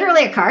cart,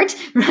 literally a cart,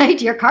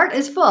 right? Your cart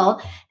is full,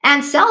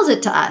 and sells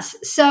it to us.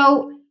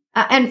 So,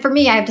 and for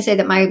me, I have to say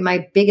that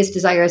my biggest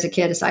desire as a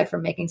kid, aside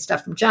from making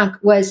stuff from junk,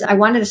 was I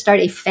wanted to start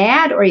a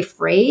fad or a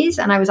phrase.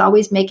 And I was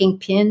always making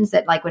pins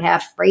that like would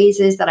have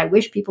phrases that I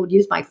wish people would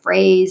use my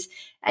phrase.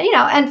 And,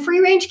 and Free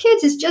Range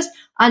Kids is just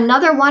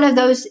another one of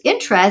those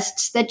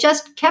interests that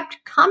just kept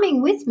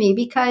coming with me,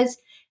 because,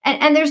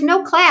 and there's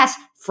no class,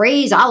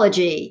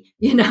 phraseology,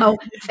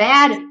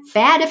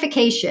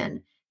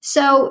 fadification.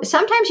 So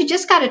sometimes you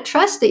just got to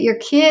trust that your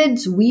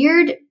kid's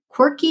weird,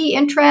 quirky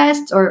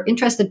interests, or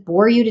interests that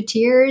bore you to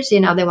tears,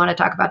 they want to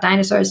talk about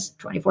dinosaurs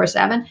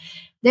 24/7.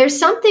 There's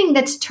something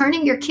that's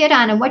turning your kid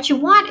on, and what you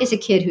want is a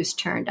kid who's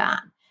turned on.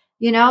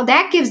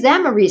 That gives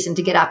them a reason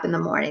to get up in the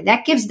morning.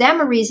 That gives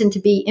them a reason to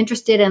be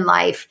interested in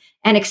life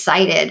and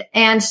excited.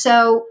 And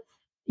so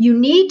you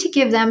need to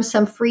give them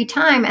some free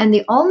time. And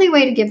the only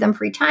way to give them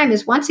free time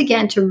is, once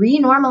again, to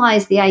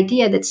renormalize the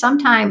idea that some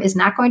time is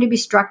not going to be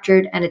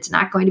structured and it's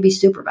not going to be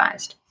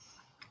supervised.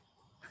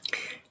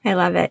 I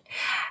love it.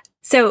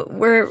 So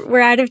we're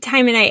out of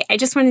time, and I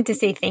just wanted to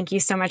say thank you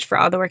so much for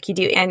all the work you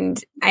do.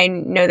 And I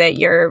know that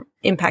your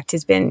impact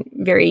has been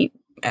very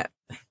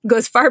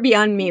goes far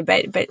beyond me,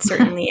 but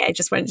certainly I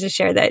just wanted to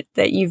share that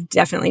you've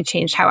definitely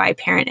changed how I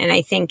parent, and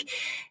I think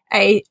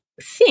my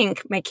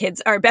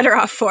kids are better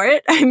off for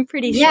it. I'm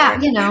pretty sure.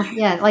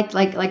 Yeah,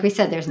 like we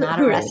said, there's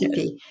not a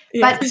recipe.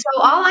 Yeah. But so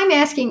all I'm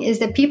asking is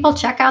that people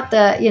check out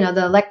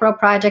the Let Grow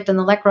Project and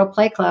the Let Grow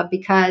Play Club,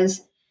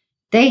 because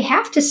they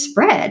have to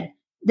spread.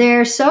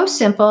 They're so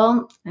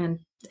simple, and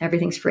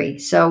everything's free.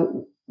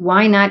 So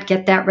why not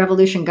get that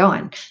revolution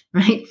going,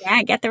 right?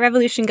 Yeah, get the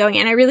revolution going.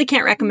 And I really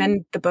can't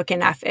recommend the book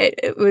enough.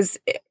 It was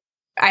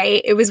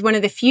one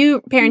of the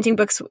few parenting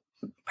books,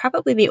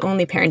 probably the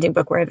only parenting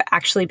book where I've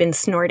actually been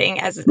snorting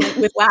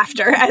with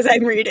laughter as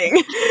I'm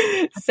reading.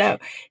 So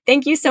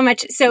thank you so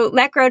much. So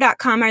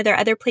letgrow.com, are there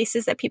other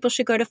places that people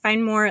should go to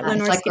find more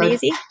Lenore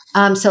Skenazy?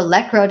 So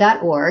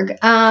letgrow.org.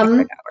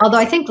 Although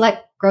I think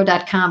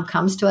letgrow.com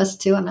comes to us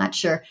too. I'm not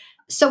sure.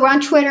 So we're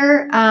on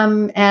Twitter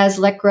as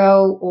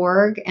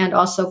letgrow.org, and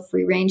also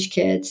Free Range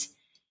Kids.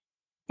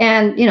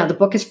 And, the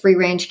book is Free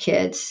Range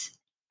Kids.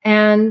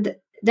 And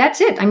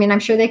that's it. I mean,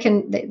 I'm sure you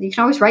can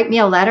always write me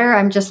a letter.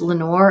 I'm just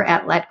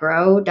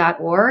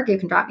lenore@letgrow.org. You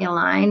can drop me a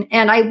line.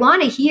 And I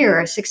want to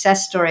hear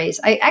success stories.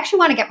 I actually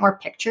want to get more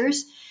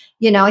pictures.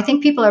 I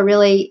think people are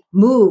really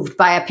moved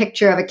by a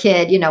picture of a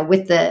kid,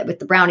 with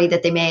the brownie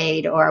that they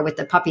made, or with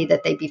the puppy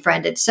that they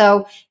befriended.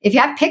 So if you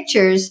have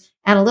pictures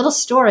and a little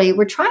story,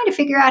 we're trying to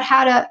figure out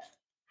how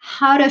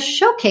to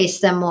showcase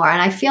them more.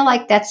 And I feel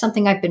like that's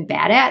something I've been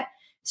bad at.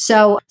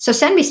 So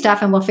send me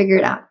stuff and we'll figure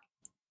it out.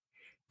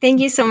 Thank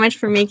you so much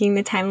for making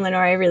the time,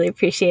 Lenore. I really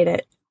appreciate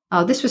it.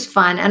 Oh, this was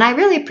fun. And I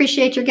really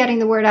appreciate your getting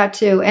the word out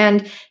too.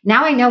 And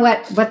now I know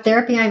what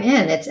therapy I'm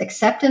in. It's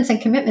acceptance and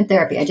commitment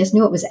therapy. I just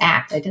knew it was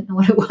ACT. I didn't know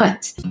what it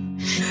was.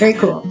 Very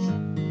cool.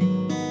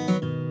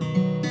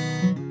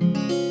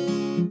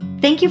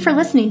 Thank you for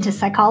listening to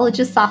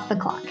Psychologists Off the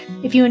Clock.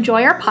 If you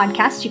enjoy our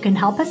podcast, you can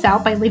help us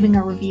out by leaving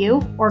a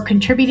review or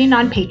contributing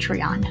on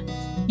Patreon.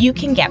 You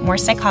can get more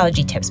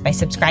psychology tips by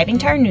subscribing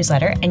to our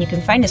newsletter, and you can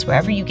find us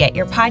wherever you get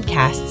your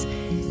podcasts.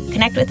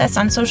 Connect with us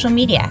on social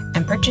media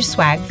and purchase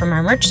swag from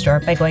our merch store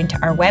by going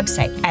to our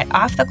website at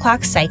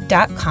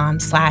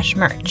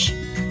offtheclockpsych.com/merch.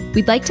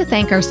 We'd like to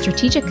thank our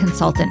strategic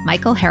consultant,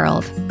 Michael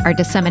Harold, our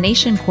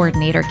dissemination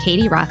coordinator,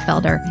 Katie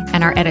Rothfelder,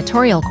 and our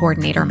editorial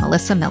coordinator,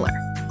 Melissa Miller.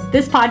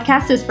 This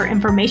podcast is for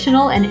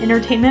informational and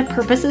entertainment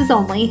purposes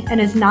only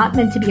and is not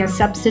meant to be a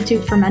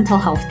substitute for mental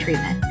health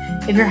treatment.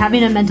 If you're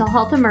having a mental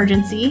health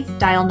emergency,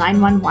 dial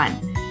 911.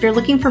 If you're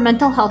looking for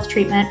mental health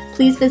treatment,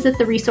 please visit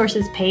the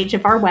resources page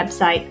of our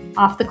website,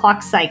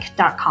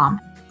 offtheclockpsych.com.